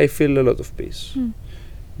traveling, I feel a lot of peace.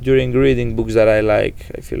 During reading books that I like,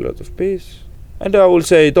 I feel a lot of peace. And I will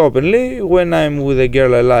say it openly, when I'm with a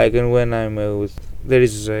girl I like and when I'm there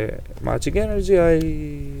is matching energy,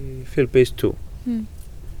 I feel peace too. And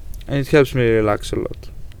it helps me relax a lot.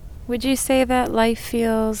 Would you say that life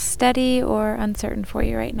feels steady or uncertain for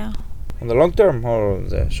you right now? On the long term or on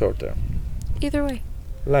the short term? Either way.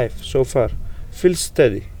 Life so far feels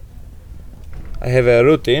steady. I have a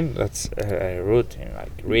routine, that's a routine,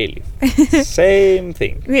 like really. Same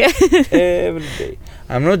thing. Yeah. Every day.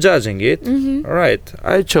 I'm not judging it. Alright,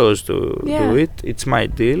 I chose to do it. It's my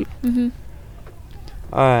deal.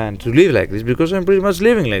 And to live like this, because I'm pretty much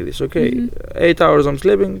living like this, okay? 8 hours I'm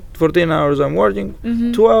sleeping, 14 hours I'm working,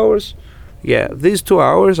 2 hours. Yeah, these 2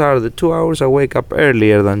 hours are the 2 hours I wake up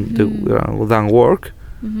earlier than work,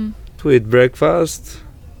 to eat breakfast,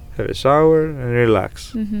 have a shower and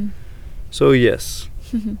relax. So yes,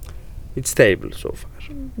 it's stable so far.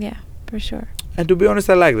 Yeah, for sure. And to be honest,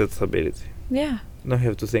 I like that stability. Yeah. Don't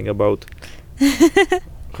have to think about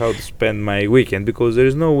how to spend my weekend, because there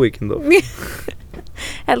is no weekend off.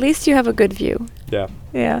 At least you have a good view. Yeah.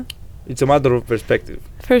 Yeah. It's a matter of perspective.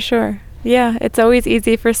 For sure. Yeah, it's always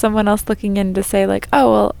easy for someone else looking in to say like,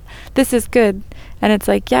 oh, well, this is good. And it's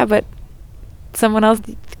like, yeah, but someone else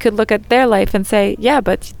could look at their life and say, yeah,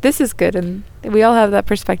 but this is good. And we all have that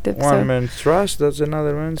perspective. One man's trash, that's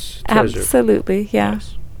another man's treasure. Absolutely, yeah.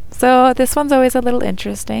 Yes. So this one's always a little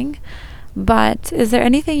interesting. But is there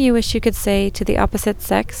anything you wish you could say to the opposite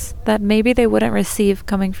sex that maybe they wouldn't receive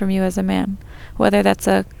coming from you as a man? Whether that's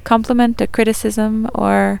a compliment, a criticism,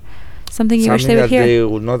 or something you wish they would hear? Something that they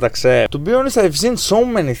would not accept. To be honest, I've seen so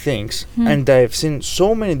many things, and I've seen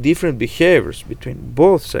so many different behaviors between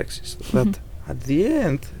both sexes that at the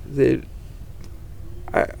end,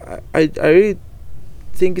 I really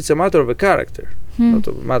think it's a matter of a character, not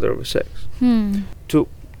a matter of a sex.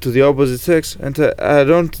 to the opposite sex, and I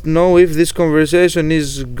don't know if this conversation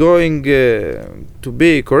is going to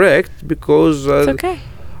be correct, because It's okay.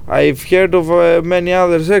 I've heard of many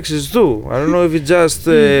other sexes too. I don't know if it's just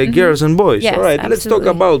Mhm. girls and boys. Yes, All right, let's talk absolutely.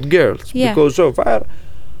 about girls, Yeah. because so far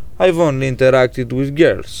I've only interacted with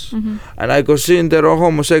girls, Mhm. and I consider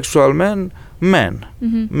homosexual men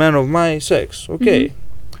Mhm. men of my sex. Okay,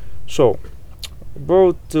 so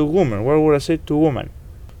about women, what would I say to women?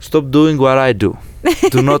 Stop doing what I do.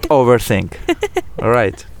 Do not overthink. All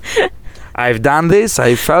right. I've done this.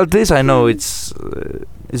 I felt this. I know it's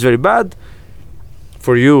very bad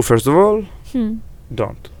for you. First of all, Hmm.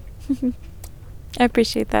 don't. I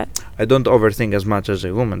appreciate that. I don't overthink as much as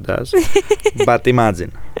a woman does. But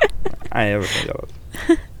imagine, I overthink a lot.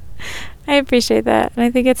 I appreciate that, and I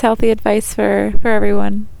think it's healthy advice for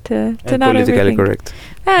everyone to And not politically overthink. correct.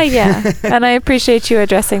 Yeah, and I appreciate you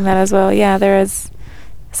addressing that as well. Yeah, there is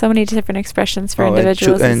so many different expressions for Oh, and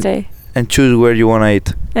individuals choo- this day. And choose where you wanna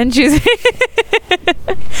eat. And choose.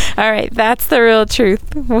 All right, that's the real truth.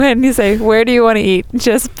 When you say, "Where do you want to eat?"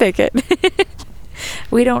 Just pick it.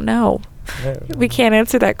 We don't know. We can't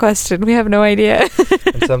answer that question. We have no idea.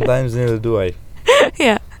 And sometimes neither do I.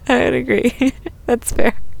 Yeah, I would agree. That's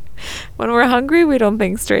fair. When we're hungry, we don't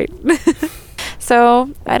think straight. So,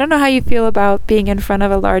 I don't know how you feel about being in front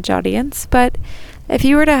of a large audience, but if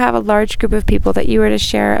you were to have a large group of people that you were to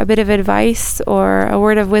share a bit of advice or a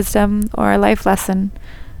word of wisdom or a life lesson,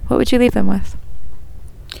 what would you leave them with?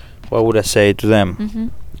 What would I say to them? Mm-hmm.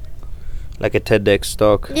 Like a TEDx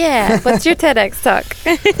talk? Yeah, what's your TEDx talk?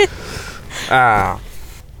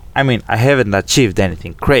 I mean, I haven't achieved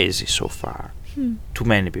anything crazy so far to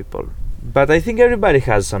many people. But I think everybody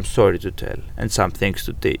has some story to tell and some things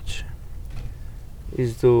to teach.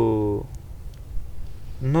 Is to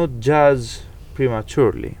not judge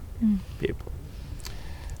prematurely people.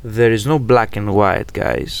 There is no black and white,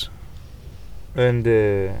 guys. And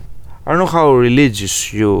I don't know how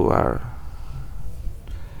religious you are,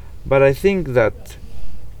 but I think that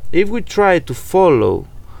if we try to follow,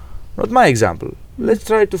 not my example, let's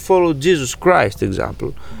try to follow Jesus Christ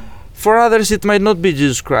example. For others it might not be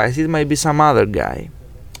Jesus Christ, it might be some other guy.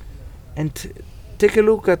 And take a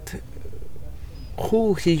look at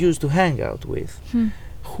who he used to hang out with,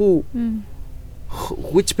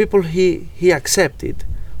 which people he accepted,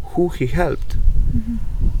 who he helped.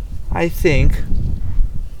 I think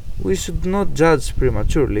we should not judge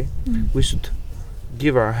prematurely. We should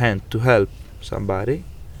give our hand to help somebody,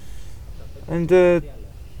 and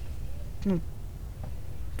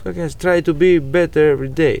I guess try to be better every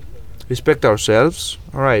day. Respect ourselves,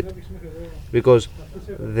 all right, because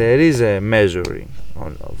there is a measuring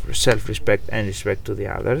of self-respect and respect to the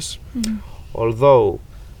others. Although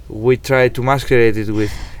we try to masquerade it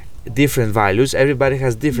with different values, everybody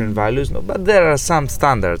has different values, no, but there are some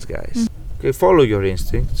standards, guys. Okay, follow your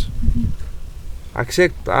instincts.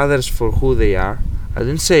 Accept others for who they are. I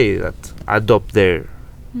didn't say that adopt their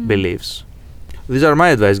beliefs. These are my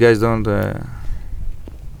advice, guys. Don't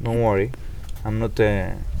worry. I'm not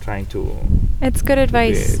trying to. It's good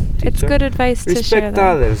advice. It's teacher. good advice to share Respect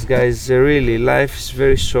that. others, guys. Really, life is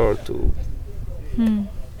very short to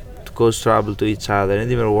cause trouble to each other,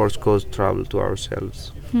 and even worse, cause trouble to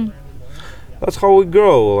ourselves. That's how we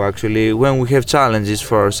grow, actually, when we have challenges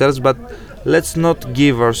for ourselves. But let's not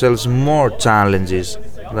give ourselves more challenges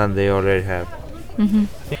than they already have.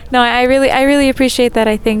 No, I really appreciate that.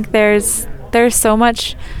 I think there's so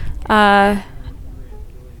much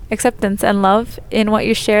acceptance and love in what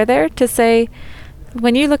you share there, to say,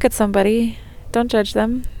 when you look at somebody, don't judge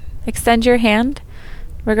them. Extend your hand,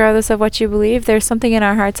 regardless of what you believe. There's something in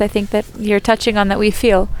our hearts, I think, that you're touching on, that we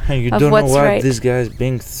feel. And you Of don't know what's what right. this guy is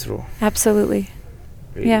being through. Absolutely.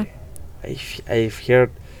 Really. Yeah. I've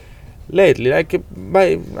heard lately, like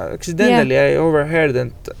by accidentally, I overheard,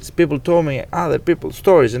 and people told me other people's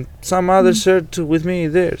stories, and some others shared with me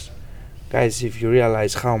theirs. Guys, if you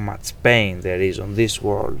realize how much pain there is on this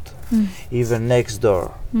world, even next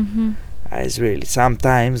door, it's really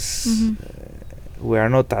sometimes we are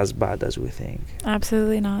not as bad as we think.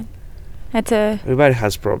 Absolutely not. It's Everybody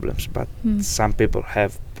has problems, but some people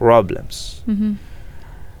have problems,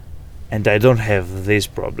 and I don't have these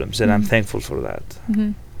problems, and I'm thankful for that.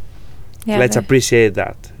 Yeah, Let's appreciate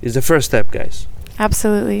that. It's the first step, guys.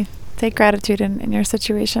 absolutely. Take gratitude in your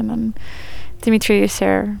situation, and Dimitri, you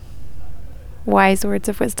share wise words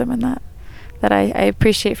of wisdom in that I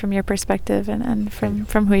appreciate from your perspective and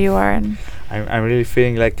from who you are, and I'm really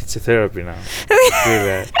feeling like it's a therapy now.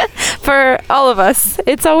 For all of us,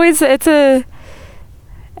 it's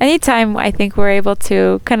anytime I think we're able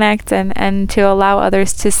to connect and to allow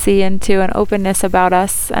others to see into an openness about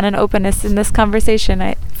us and an openness in this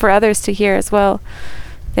conversation for others to hear as well,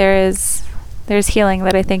 there's healing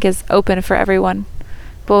that I think is open for everyone,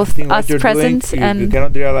 both us present you and... You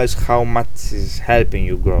cannot realize how much is helping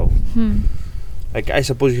you grow. Like, I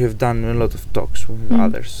suppose you have done a lot of talks with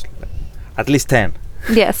others, like, at least 10.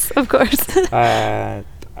 Yes, of course.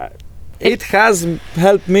 It has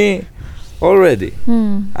helped me already.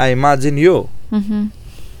 I imagine you.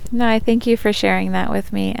 No, I thank you for sharing that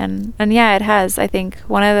with me. And yeah, it has. I think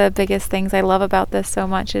one of the biggest things I love about this so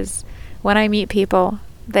much is when I meet people,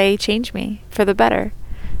 they change me for the better.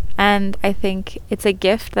 And I think it's a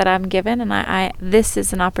gift that I'm given, and this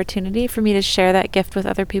is an opportunity for me to share that gift with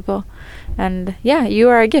other people. And yeah, you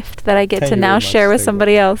are a gift that I get to now share with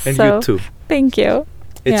somebody else. And so you too. Thank you.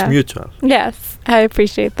 It's mutual. Yes, I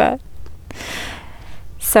appreciate that.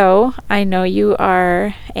 So I know you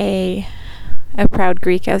are a proud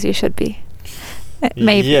Greek, as you should be.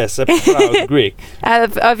 Maybe. Yes, a proud Greek.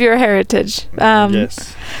 of your heritage.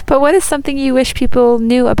 Yes. But what is something you wish people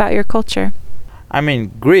knew about your culture? I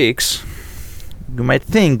mean, Greeks, you might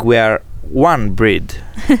think we are one breed,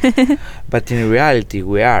 but in reality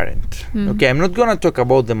we aren't. Okay, I'm not gonna talk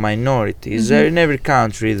about the minorities. In every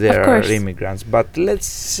country there are immigrants, but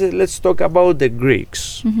let's talk about the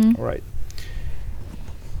Greeks. All right.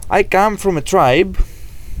 I come from a tribe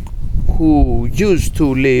who used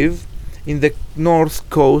to live in the north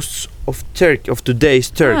coast of Turkey, of today's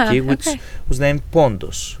Turkey, which was named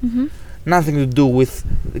Pontus. Nothing to do with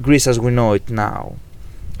Greece as we know it now.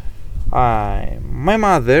 My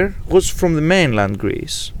mother was from the mainland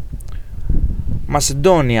Greece.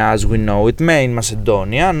 Macedonia as we know it, main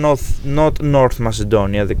Macedonia, not North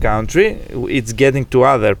Macedonia, the country. It's getting to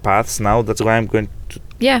other paths now, that's why I'm going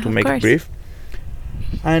to make it brief.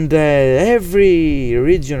 And every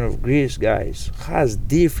region of Greece, guys, has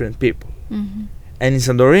different people. And in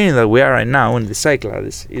Santorini that we are right now, in the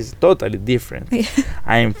Cyclades, is totally different.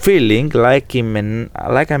 I'm feeling like I'm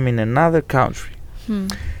in another country.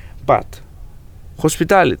 But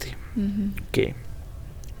hospitality. Okay.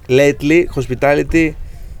 Lately, hospitality,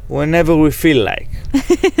 whenever we feel like.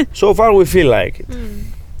 So far, we feel like it.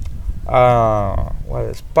 What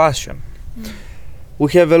is passion?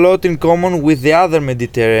 We have a lot in common with the other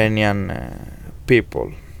Mediterranean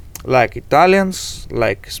people, like Italians,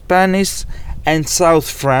 like Spanish, and South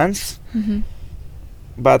France.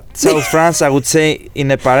 But South France, I would say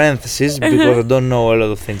in a parenthesis, because I don't know a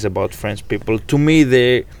lot of things about French people. To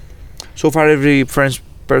me, so far every French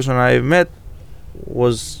person I've met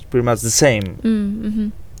was pretty much the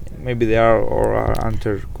same. Maybe they are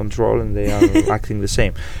under control and they are acting the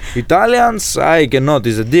same. Italians, I can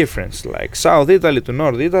notice a difference. Like South Italy to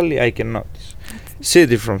North Italy, I can notice.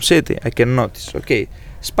 City from city, I can notice. Okay,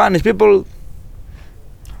 Spanish people,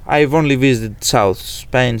 I've only visited South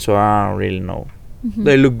Spain, so I don't really know.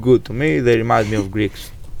 They look good to me. They remind me of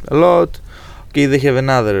Greeks a lot. Okay, they have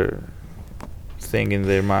another thing in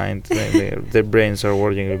their mind. Their brains are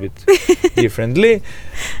working a bit differently.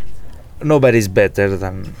 Nobody's better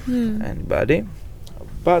than anybody.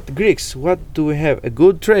 But Greeks, what do we have? A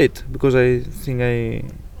good trait? Because I think I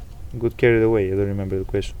got carried away. I don't remember the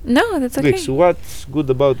question. No, that's okay. Greeks, what's good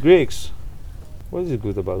about Greeks? What is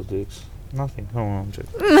good about Greeks? Nothing. No, I'm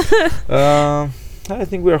joking. I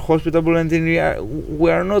think we are hospitable, and we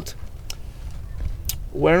are not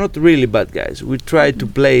really bad guys. We try to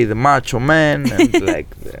play the macho man and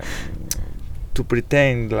like to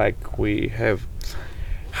pretend like we have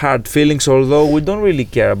hard feelings, although we don't really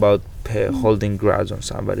care about holding grudge on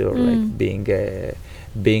somebody or like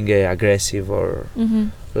being aggressive or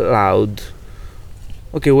loud.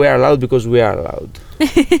 Okay, we are loud because we are loud.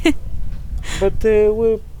 But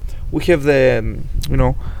we have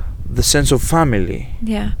the sense of family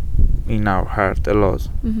in our heart a lot.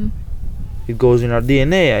 It goes in our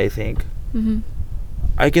DNA, I think.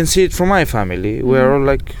 I can see it from my family. We are all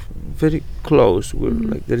like very close. We're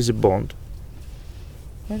like there is a bond.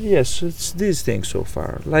 And yes, it's these things so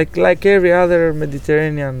far. Like every other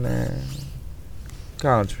Mediterranean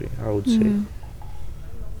country, I would say.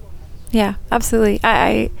 Yeah, absolutely.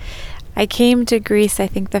 I came to Greece, I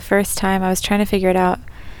think the first time I was trying to figure it out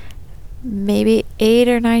maybe 8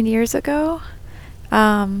 or 9 years ago.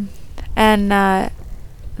 And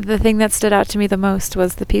the thing that stood out to me the most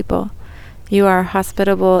was the people. You are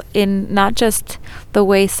hospitable in not just the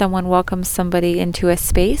way someone welcomes somebody into a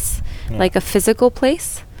space, like a physical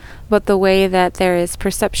place, but the way that there is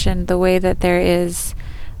perception, the way that there is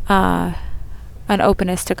an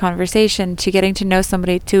openness to conversation, to getting to know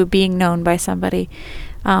somebody, to being known by somebody.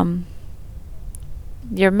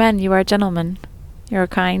 You're men, you are gentlemen. you're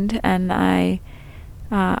kind, and I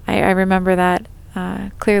remember that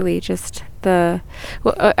clearly. Just I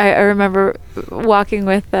remember walking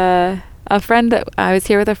with a friend that I was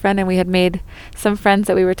here with a friend, and we had made some friends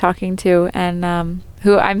that we were talking to, and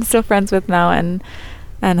who I'm still friends with now, and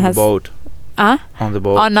has boat. On the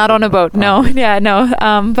boat. Not on a boat. No. Yeah. No.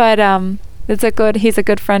 But he's a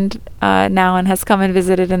good friend now, and has come and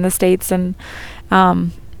visited in the States, and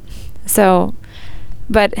so,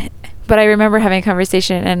 but I remember having a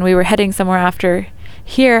conversation, and we were heading somewhere after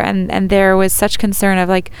here, and there was such concern of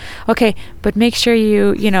like, okay, but make sure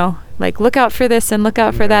you know, like, look out for this and look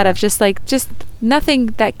out for that, of just nothing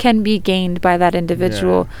that can be gained by that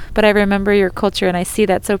individual. But I remember your culture, and I see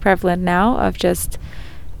that so prevalent now, of just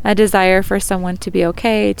a desire for someone to be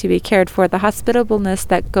okay, to be cared for, the hospitableness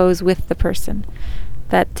that goes with the person,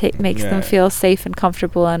 that makes them feel safe and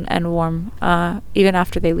comfortable and warm, even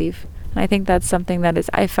after they leave. And I think that's something that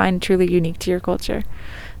I find truly unique to your culture.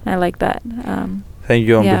 And I like that. Thank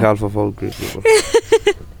you on behalf of all Greek people.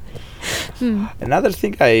 Another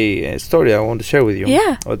story I want to share with you.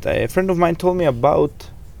 Yeah. What a friend of mine told me about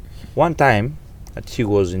one time that he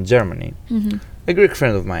was in Germany. Mm-hmm. A Greek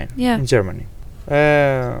friend of mine in Germany.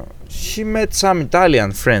 She met some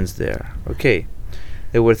Italian friends there. Okay.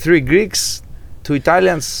 There were 3 Greeks, 2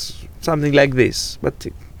 Italians, something like this. But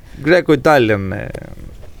Greco-Italian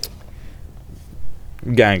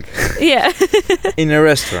gang. Yeah. In a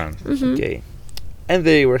restaurant. Mm-hmm. Okay. And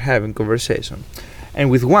they were having conversation. And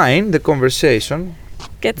with wine, the conversation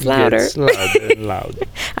gets louder and louder.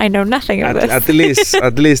 I know nothing of this.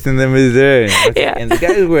 At least in the Mediterranean. Okay? Yeah. And the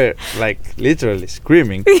guys were like literally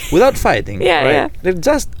screaming without fighting. Right? They're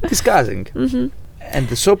just discussing. Mm-hmm. And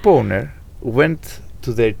the shop owner went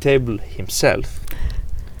to their table himself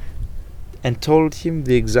and told him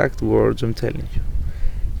the exact words I'm telling you.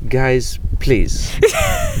 Guys, please,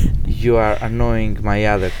 you are annoying my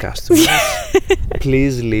other customers.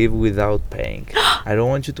 Please leave without paying. I don't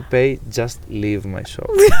want you to pay, just leave my shop.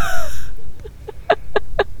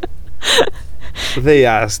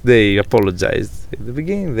 They apologized at the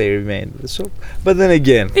beginning, they remained at the shop, but then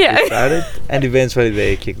again, they started, and eventually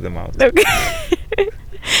they kicked them out. Okay.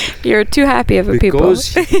 You're too happy of a people. Because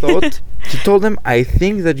he told them, I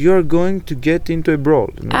think that you are going to get into a brawl,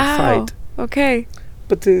 a fight. Okay.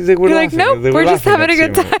 But they were laughing. Like, nope, we're just having a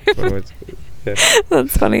good time. Yeah.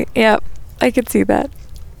 That's funny. Yeah, I could see that.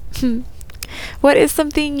 What is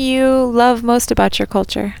something you love most about your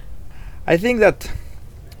culture? I think that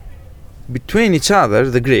between each other,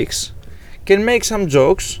 the Greeks can make some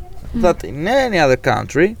jokes that in any other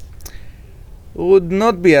country would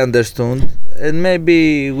not be understood and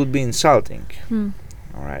maybe would be insulting.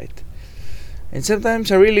 All right. And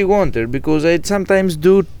sometimes I really wonder, because I sometimes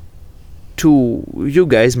do to you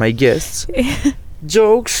guys, my guests,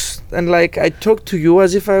 jokes, and like I talk to you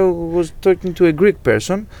as if I was talking to a Greek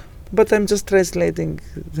person, but I'm just translating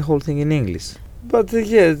the whole thing in English. But this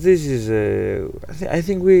is I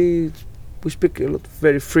think we speak a lot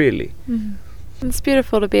very freely. It's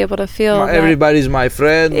beautiful to be able to feel everybody's my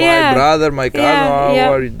friend, my brother, my cousin.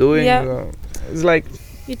 How are you doing? It's like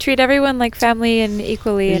you treat everyone like family and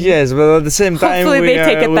equally. And yes, but at the same time, hopefully they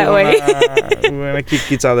take it that way. We wanna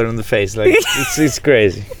kick each other in the face. Like it's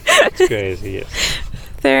crazy. It's crazy. Yes.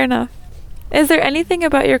 Fair enough. Is there anything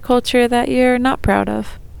about your culture that you're not proud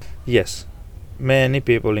of? Yes, many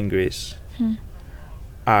people in Greece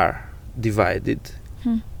are divided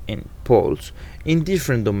in poles in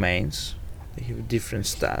different domains. They have different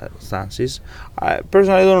stances. I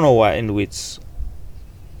personally don't know in which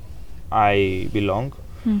I belong.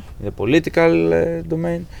 In the political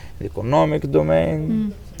domain, the economic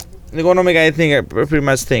domain. The economic, I think, I pretty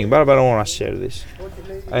much think, but I don't want to share this.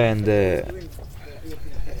 And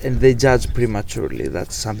they judge prematurely.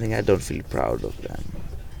 That's something I don't feel proud of them.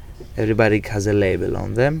 Everybody has a label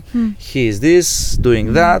on them. He is this,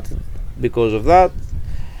 doing that, because of that.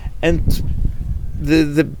 And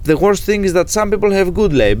the worst thing is that some people have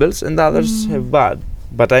good labels and others have bad.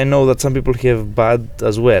 But I know that some people have bad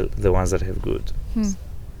as well, the ones that have good.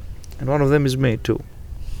 And one of them is me too.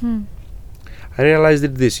 I realized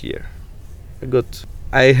it this year.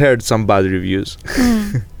 I heard some bad reviews.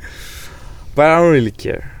 But I don't really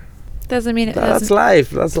care. Doesn't mean it That's doesn't. life.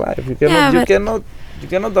 That's life. You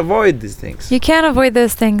cannot avoid these things. You can't avoid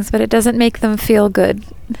those things, but it doesn't make them feel good.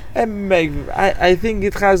 And I think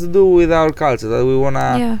it has to do with our culture, that we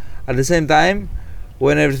wanna at the same time,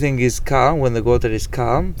 when everything is calm, when the water is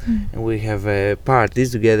calm, and we have parties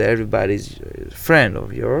together, everybody's a friend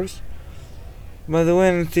of yours. But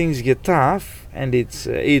when things get tough and it's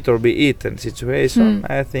eat or be eaten situation,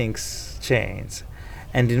 things change.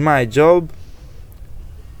 And in my job,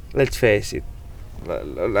 let's face it,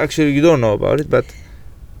 Actually, you don't know about it, but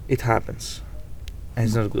it happens, and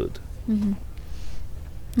it's not good. Mm-hmm.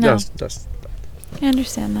 No, Just. I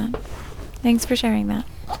understand that. Thanks for sharing that.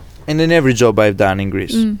 And in every job I've done in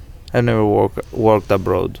Greece, Mm. I've never worked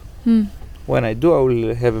abroad. Mm. When I do, I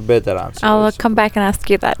will have a better answer. I'll also. come back and ask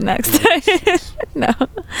you that next time. Yes. No.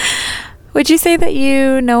 Would you say that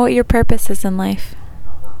you know what your purpose is in life?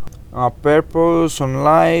 Our purpose on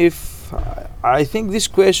life. I think these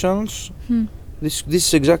questions,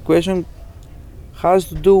 this exact question, has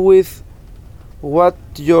to do with what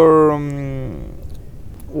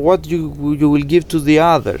what you will give to the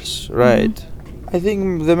others, right? I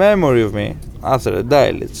think the memory of me after I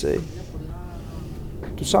die, let's say,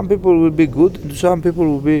 to some people will be good, to some people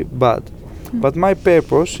will be bad. But my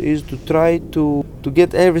purpose is to try to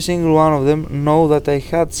get every single one of them know that I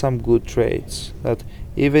had some good traits. That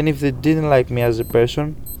even if they didn't like me as a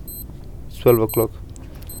person, it's 12 o'clock,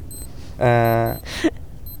 that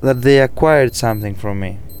they acquired something from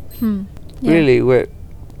me. Yeah. Really,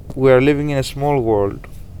 we are living in a small world.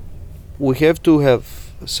 We have to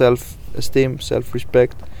have self-esteem,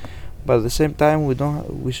 self-respect, but at the same time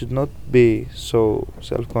we should not be so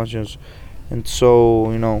self-conscious and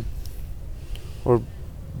so, or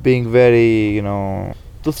being very,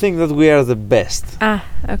 to think that we are the best.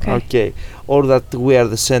 Okay. Or that we are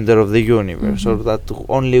the center of the universe, or that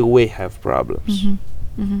only we have problems.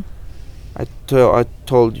 I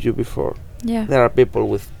told you before, there are people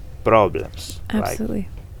with problems. Absolutely.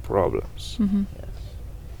 Like problems.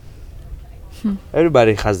 Hmm.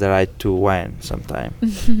 Everybody has the right to whine sometime,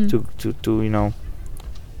 to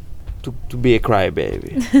be a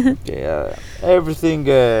crybaby. Okay, everything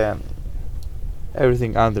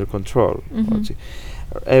under control.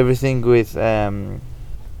 Everything with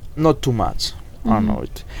not too much. I don't know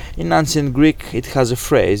it. In ancient Greek, it has a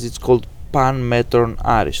phrase. It's called pan metron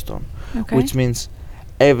ariston, which means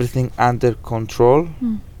everything under control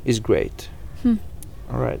is great.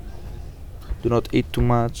 All right. Do not eat too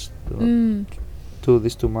much. Do not do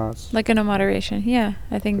this too much. Like in a moderation. Yeah,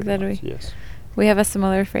 I think that we have a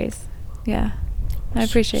similar phrase. Yeah, I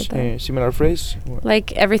appreciate that. Similar phrase.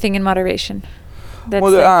 Like everything in moderation. That's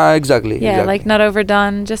Exactly. Yeah, exactly. like not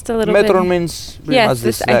overdone, just a little Metron bit. means pretty much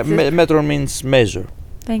this. Metron means measure.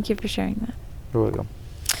 Thank you for sharing that. You're welcome.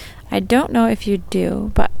 I don't know if you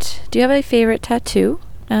do, but do you have a favorite tattoo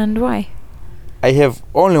and why? I have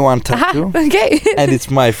only one tattoo. Okay. And it's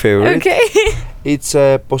my favorite. Okay. It's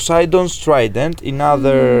Poseidon's trident. In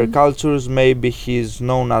other cultures, maybe he's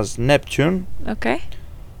known as Neptune. Okay.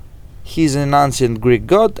 He's an ancient Greek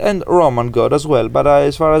god and Roman god as well. But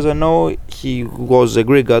as far as I know, he was a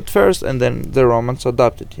Greek god first, and then the Romans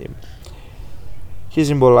adopted him. He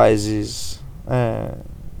symbolizes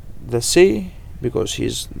the sea, because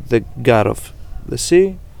he's the god of the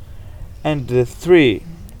sea, and the three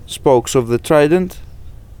spokes of the trident.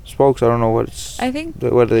 Spokes, I don't know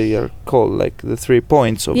what they are called, like the 3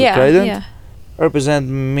 points of the trident, represent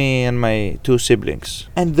me and my 2 siblings.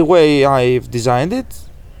 And the way I've designed it,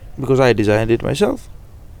 because I designed it myself,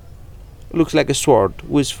 looks like a sword,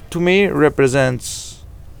 which to me represents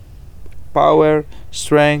power,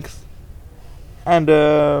 strength, and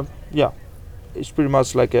it's pretty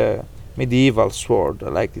much like a medieval sword. I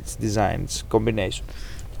like its design, its combination.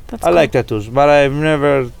 That's I cool. like tattoos, but I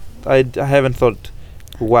haven't thought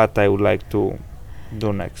what I would like to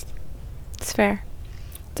do next. It's fair.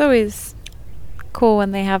 It's always cool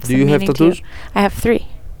when they have some Do you have meaning to you. tattoos? I have 3.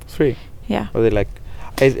 3. Yeah. Are they like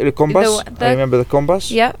a compass? I remember the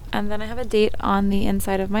compass. Yep. And then I have a date on the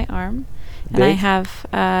inside of my arm. And I Date? have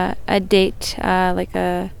a date,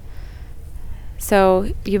 so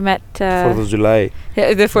you met... 4th of July.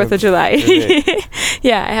 the 4th of July. Really?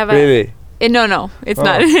 Yeah, I have Really? No, it's Oh.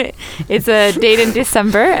 not. It's a date in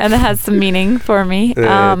December, and it has some meaning for me.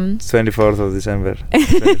 24th of December.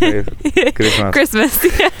 25th, Christmas.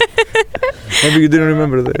 Christmas. Yeah. Maybe you didn't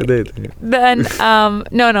remember the date. Then,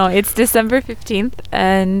 no, it's December 15th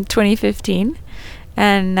in 2015.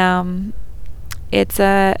 And it's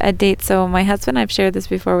a date. So my husband, I've shared this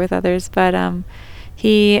before with others, but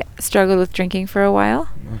he struggled with drinking for a while.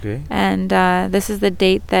 Okay. And this is the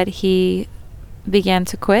date that he began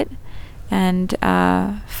to quit and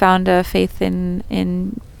found a faith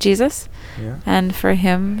in Jesus. Yeah. And for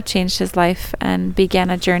him, changed his life and began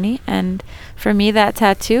a journey. And for me, that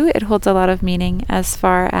tattoo, it holds a lot of meaning as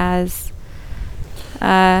far as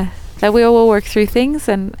that we all will work through things.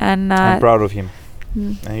 And I'm proud of him.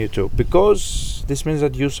 Mm-hmm. And you too. Because this means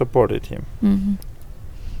that you supported him. Mm-hmm.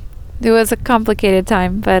 It was a complicated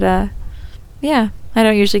time, but yeah, I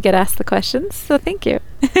don't usually get asked the questions, so thank you.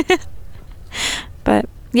 But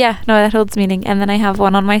Yeah, no, that holds meaning. And then I have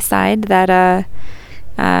one on my side that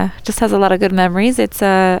just has a lot of good memories. It's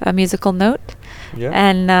a musical note, Yeah.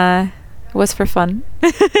 and was for fun.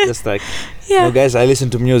 Just like, Yeah. no, guys, I listen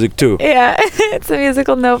to music too. Yeah, it's a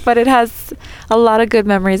musical note, but it has a lot of good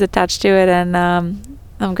memories attached to it, and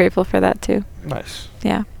I'm grateful for that too. Nice.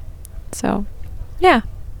 Yeah. So, yeah.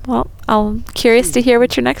 Well, I'm curious to hear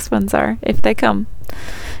what your next ones are if they come.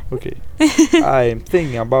 Okay. I'm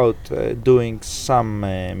thinking about doing some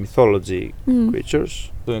mythology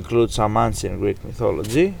creatures to include some ancient Greek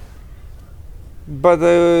mythology. But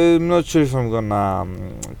I'm not sure if I'm gonna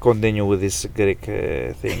continue with this Greek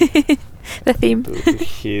thing. The theme. to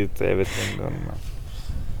hit everything on.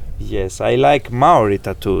 Yes, I like Maori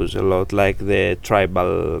tattoos a lot, like the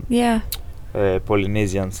tribal Yeah.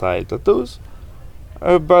 Polynesian style tattoos.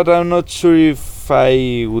 But I'm not sure if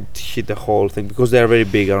I would hit the whole thing because they are very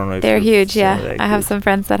big. I don't know if They're you've huge, seen yeah. like I have this, some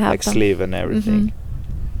friends that have like them. sleeve and everything.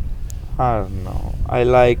 I don't know. I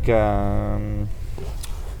like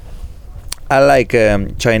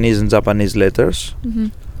Chinese and Japanese letters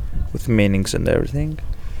with meanings and everything.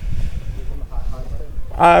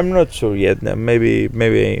 I'm not sure yet. Maybe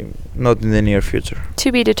not in the near future.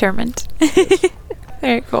 To be determined.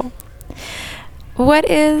 Very cool. What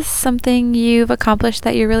is something you've accomplished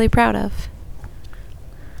that you're really proud of?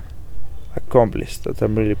 Accomplished that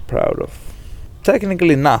I'm really proud of.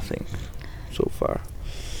 Technically nothing so far.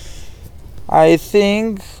 I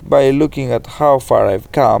think by looking at how far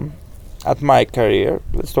I've come at my career,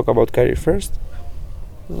 let's talk about career first,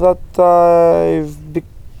 that I've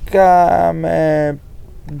become a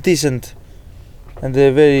decent and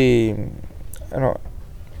a very,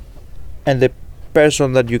 and a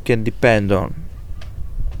person that you can depend on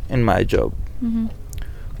in my job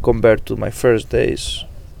compared to my first days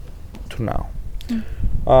to now.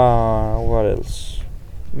 What else?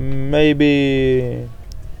 Maybe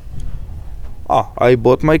I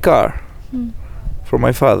bought my car for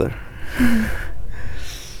my father.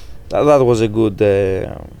 That was a good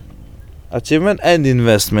achievement and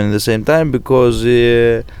investment at the same time because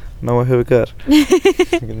now I have a car. I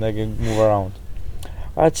can move around.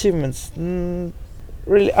 Achievements,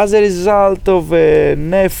 really, as a result of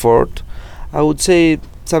an effort, I would say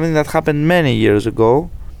something that happened many years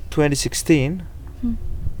ago, 2016,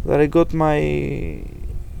 that I got my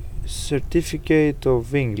certificate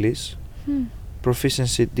of English,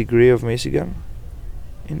 proficiency degree of Michigan,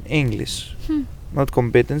 in English, not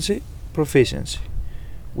competency, proficiency,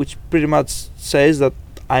 which pretty much says that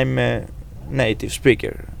I'm a native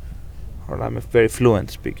speaker, or I'm a very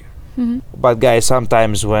fluent speaker. But guys,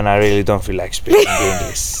 sometimes when I really don't feel like speaking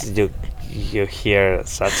English, you hear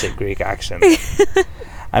such a Greek accent.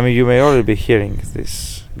 I mean, you may already be hearing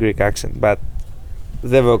this Greek accent, but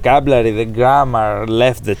the vocabulary, the grammar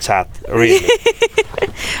left the chat, really.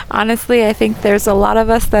 Honestly, I think there's a lot of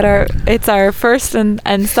us that it's our first and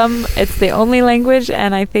some, it's the only language,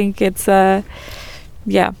 and I think it's,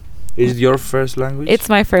 yeah. Is it your first language? It's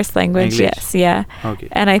my first language, English? yes, yeah. Okay.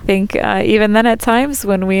 And I think even then at times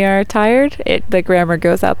when we are tired, the grammar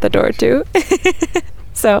goes out the door too.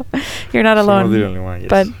 So you're not alone. I'm not the only one, yes.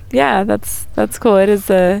 But yeah, that's cool. It is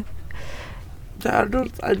a... I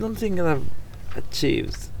don't think I've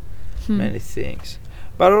achieved many things.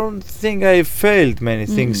 But I don't think I failed many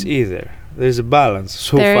things either. There's a balance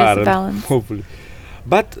so there far. There is a balance. Hopefully.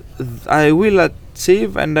 But I will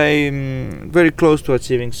achieve, and I'm very close to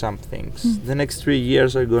achieving some things. The next 3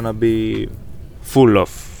 years are gonna be full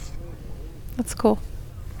of That's cool.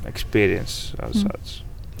 experience as such.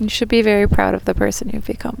 You should be very proud of the person you've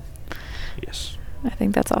become. Yes. I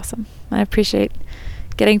think that's awesome. I appreciate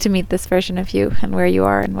getting to meet this version of you and where you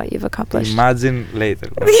are and what you've accomplished. Imagine later.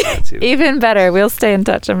 When I achieve. Even better. We'll stay in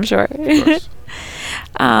touch, I'm sure. Of course.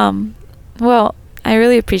 Well, I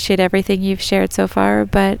really appreciate everything you've shared so far,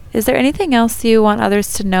 but is there anything else you want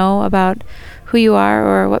others to know about who you are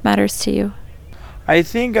or what matters to you? I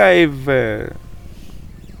think I've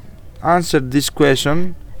answered this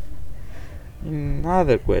question in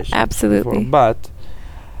other questions. Absolutely. Before, but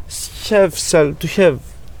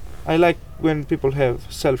I like when people have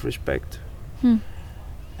self-respect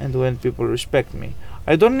and when people respect me.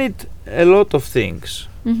 I don't need a lot of things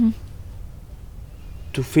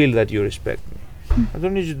to feel that you respect me. I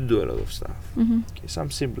don't need you to do a lot of stuff. Okay,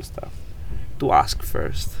 some simple stuff. To ask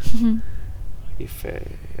first if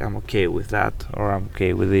I'm okay with that or I'm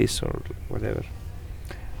okay with this or whatever.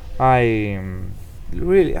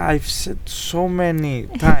 I've said so many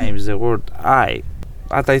times the word I,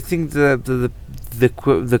 but I think that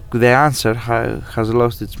the answer has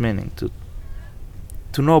lost its meaning.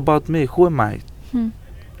 To know about me, who am I?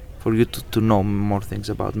 for you to know more things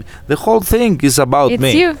about me. The whole thing is about It's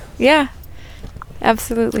me. you. Yeah.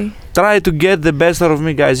 Absolutely. Try to get the best out of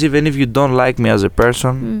me, guys. Even if you don't like me as a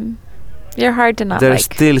person, You're hard to not there's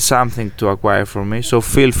like. still something to acquire from me. So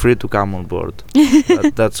feel free to come on board.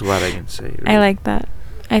 That's what I can say. I like that.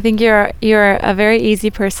 I think you're a very easy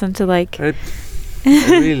person to like.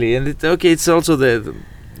 Really, and it's also the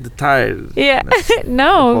tired. Yeah. The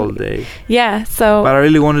No. whole day. Yeah. So. But I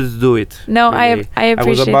really wanted to do it. No, really. I appreciate I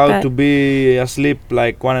was about that. to be asleep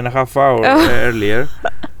like 1.5 hours earlier.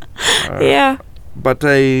 Yeah. But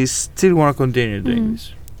I still want to continue doing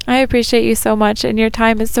this. I appreciate you so much, and your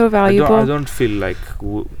time is so valuable. I don't feel like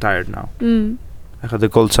tired now. Mm. I had a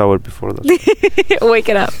cold shower before that. Wake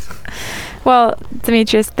it up. Well,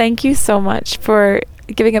 Demetrius, thank you so much for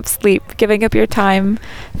giving up sleep, giving up your time,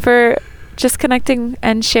 for just connecting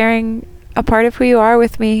and sharing a part of who you are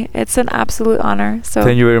with me. It's an absolute honor. So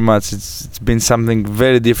Thank you very much. It's been something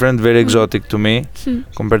very different, very exotic to me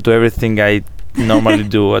compared to everything I normally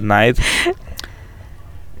do at night.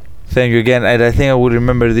 Thank you again, and I think I will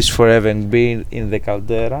remember this forever, and being in the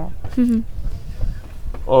caldera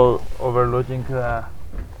or overlooking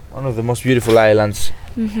one of the most beautiful islands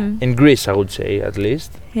in Greece, I would say, at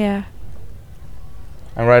least. Yeah.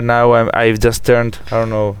 And right now I've just turned, I don't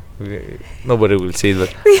know, nobody will see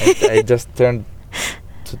that. I just turned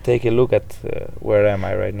to take a look at where am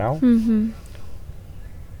I right now. And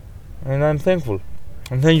I'm thankful.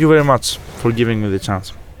 And thank you very much for giving me the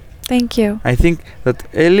chance. Thank you. I think that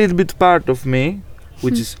a little bit part of me,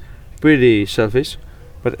 which is pretty selfish,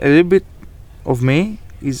 but a little bit of me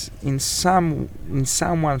is in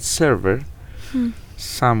someone's server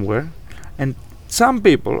somewhere, and some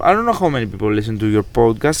people, I don't know how many people listen to your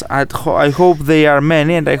podcast. I hope they are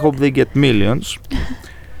many, and I hope they get millions.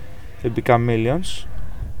 They become millions,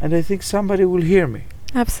 and I think somebody will hear me.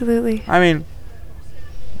 Absolutely. I mean,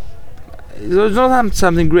 it's not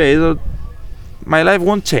something great. My life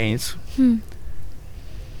won't change.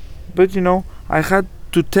 But I had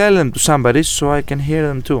to tell them to somebody so I can hear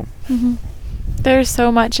them too. There's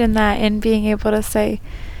so much in that, in being able to say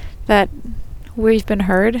that we've been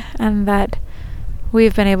heard and that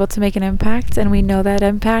we've been able to make an impact, and we know that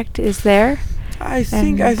impact is there. I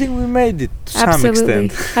think we made it to some Absolutely.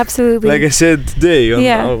 extent. Absolutely. Like I said today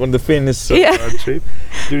Yeah. on the finish of our trip,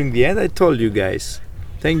 during the end I told you guys,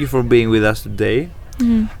 thank you for being with us today.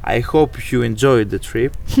 I hope you enjoyed the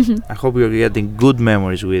trip. I hope you're getting good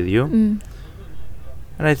memories with you.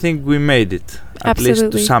 And I think we made it, at least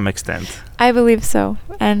to some extent. I believe so.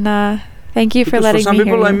 And thank you for letting me for some hear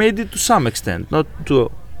people you. I made it to some extent, not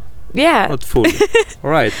Yeah. not fully. All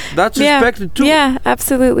right, that's respected too. Yeah,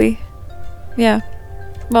 absolutely. Yeah.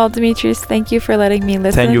 Well, Demetrius, thank you for letting me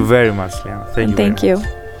listen. Thank you very much, Liana. Thank you.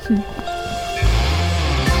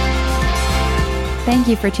 Thank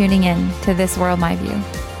you for tuning in to This World My View.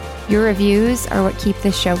 Your reviews are what keep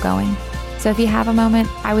this show going. So if you have a moment,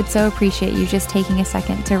 I would so appreciate you just taking a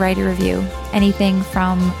second to write a review. Anything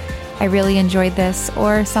from I really enjoyed this,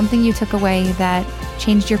 or something you took away that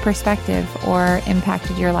changed your perspective or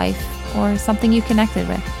impacted your life, or something you connected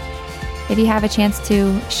with. If you have a chance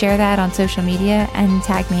to share that on social media and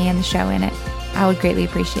tag me and the show in it, I would greatly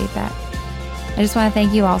appreciate that. I just want to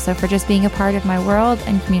thank you also for just being a part of my world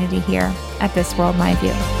and community here at This World My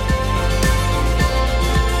View.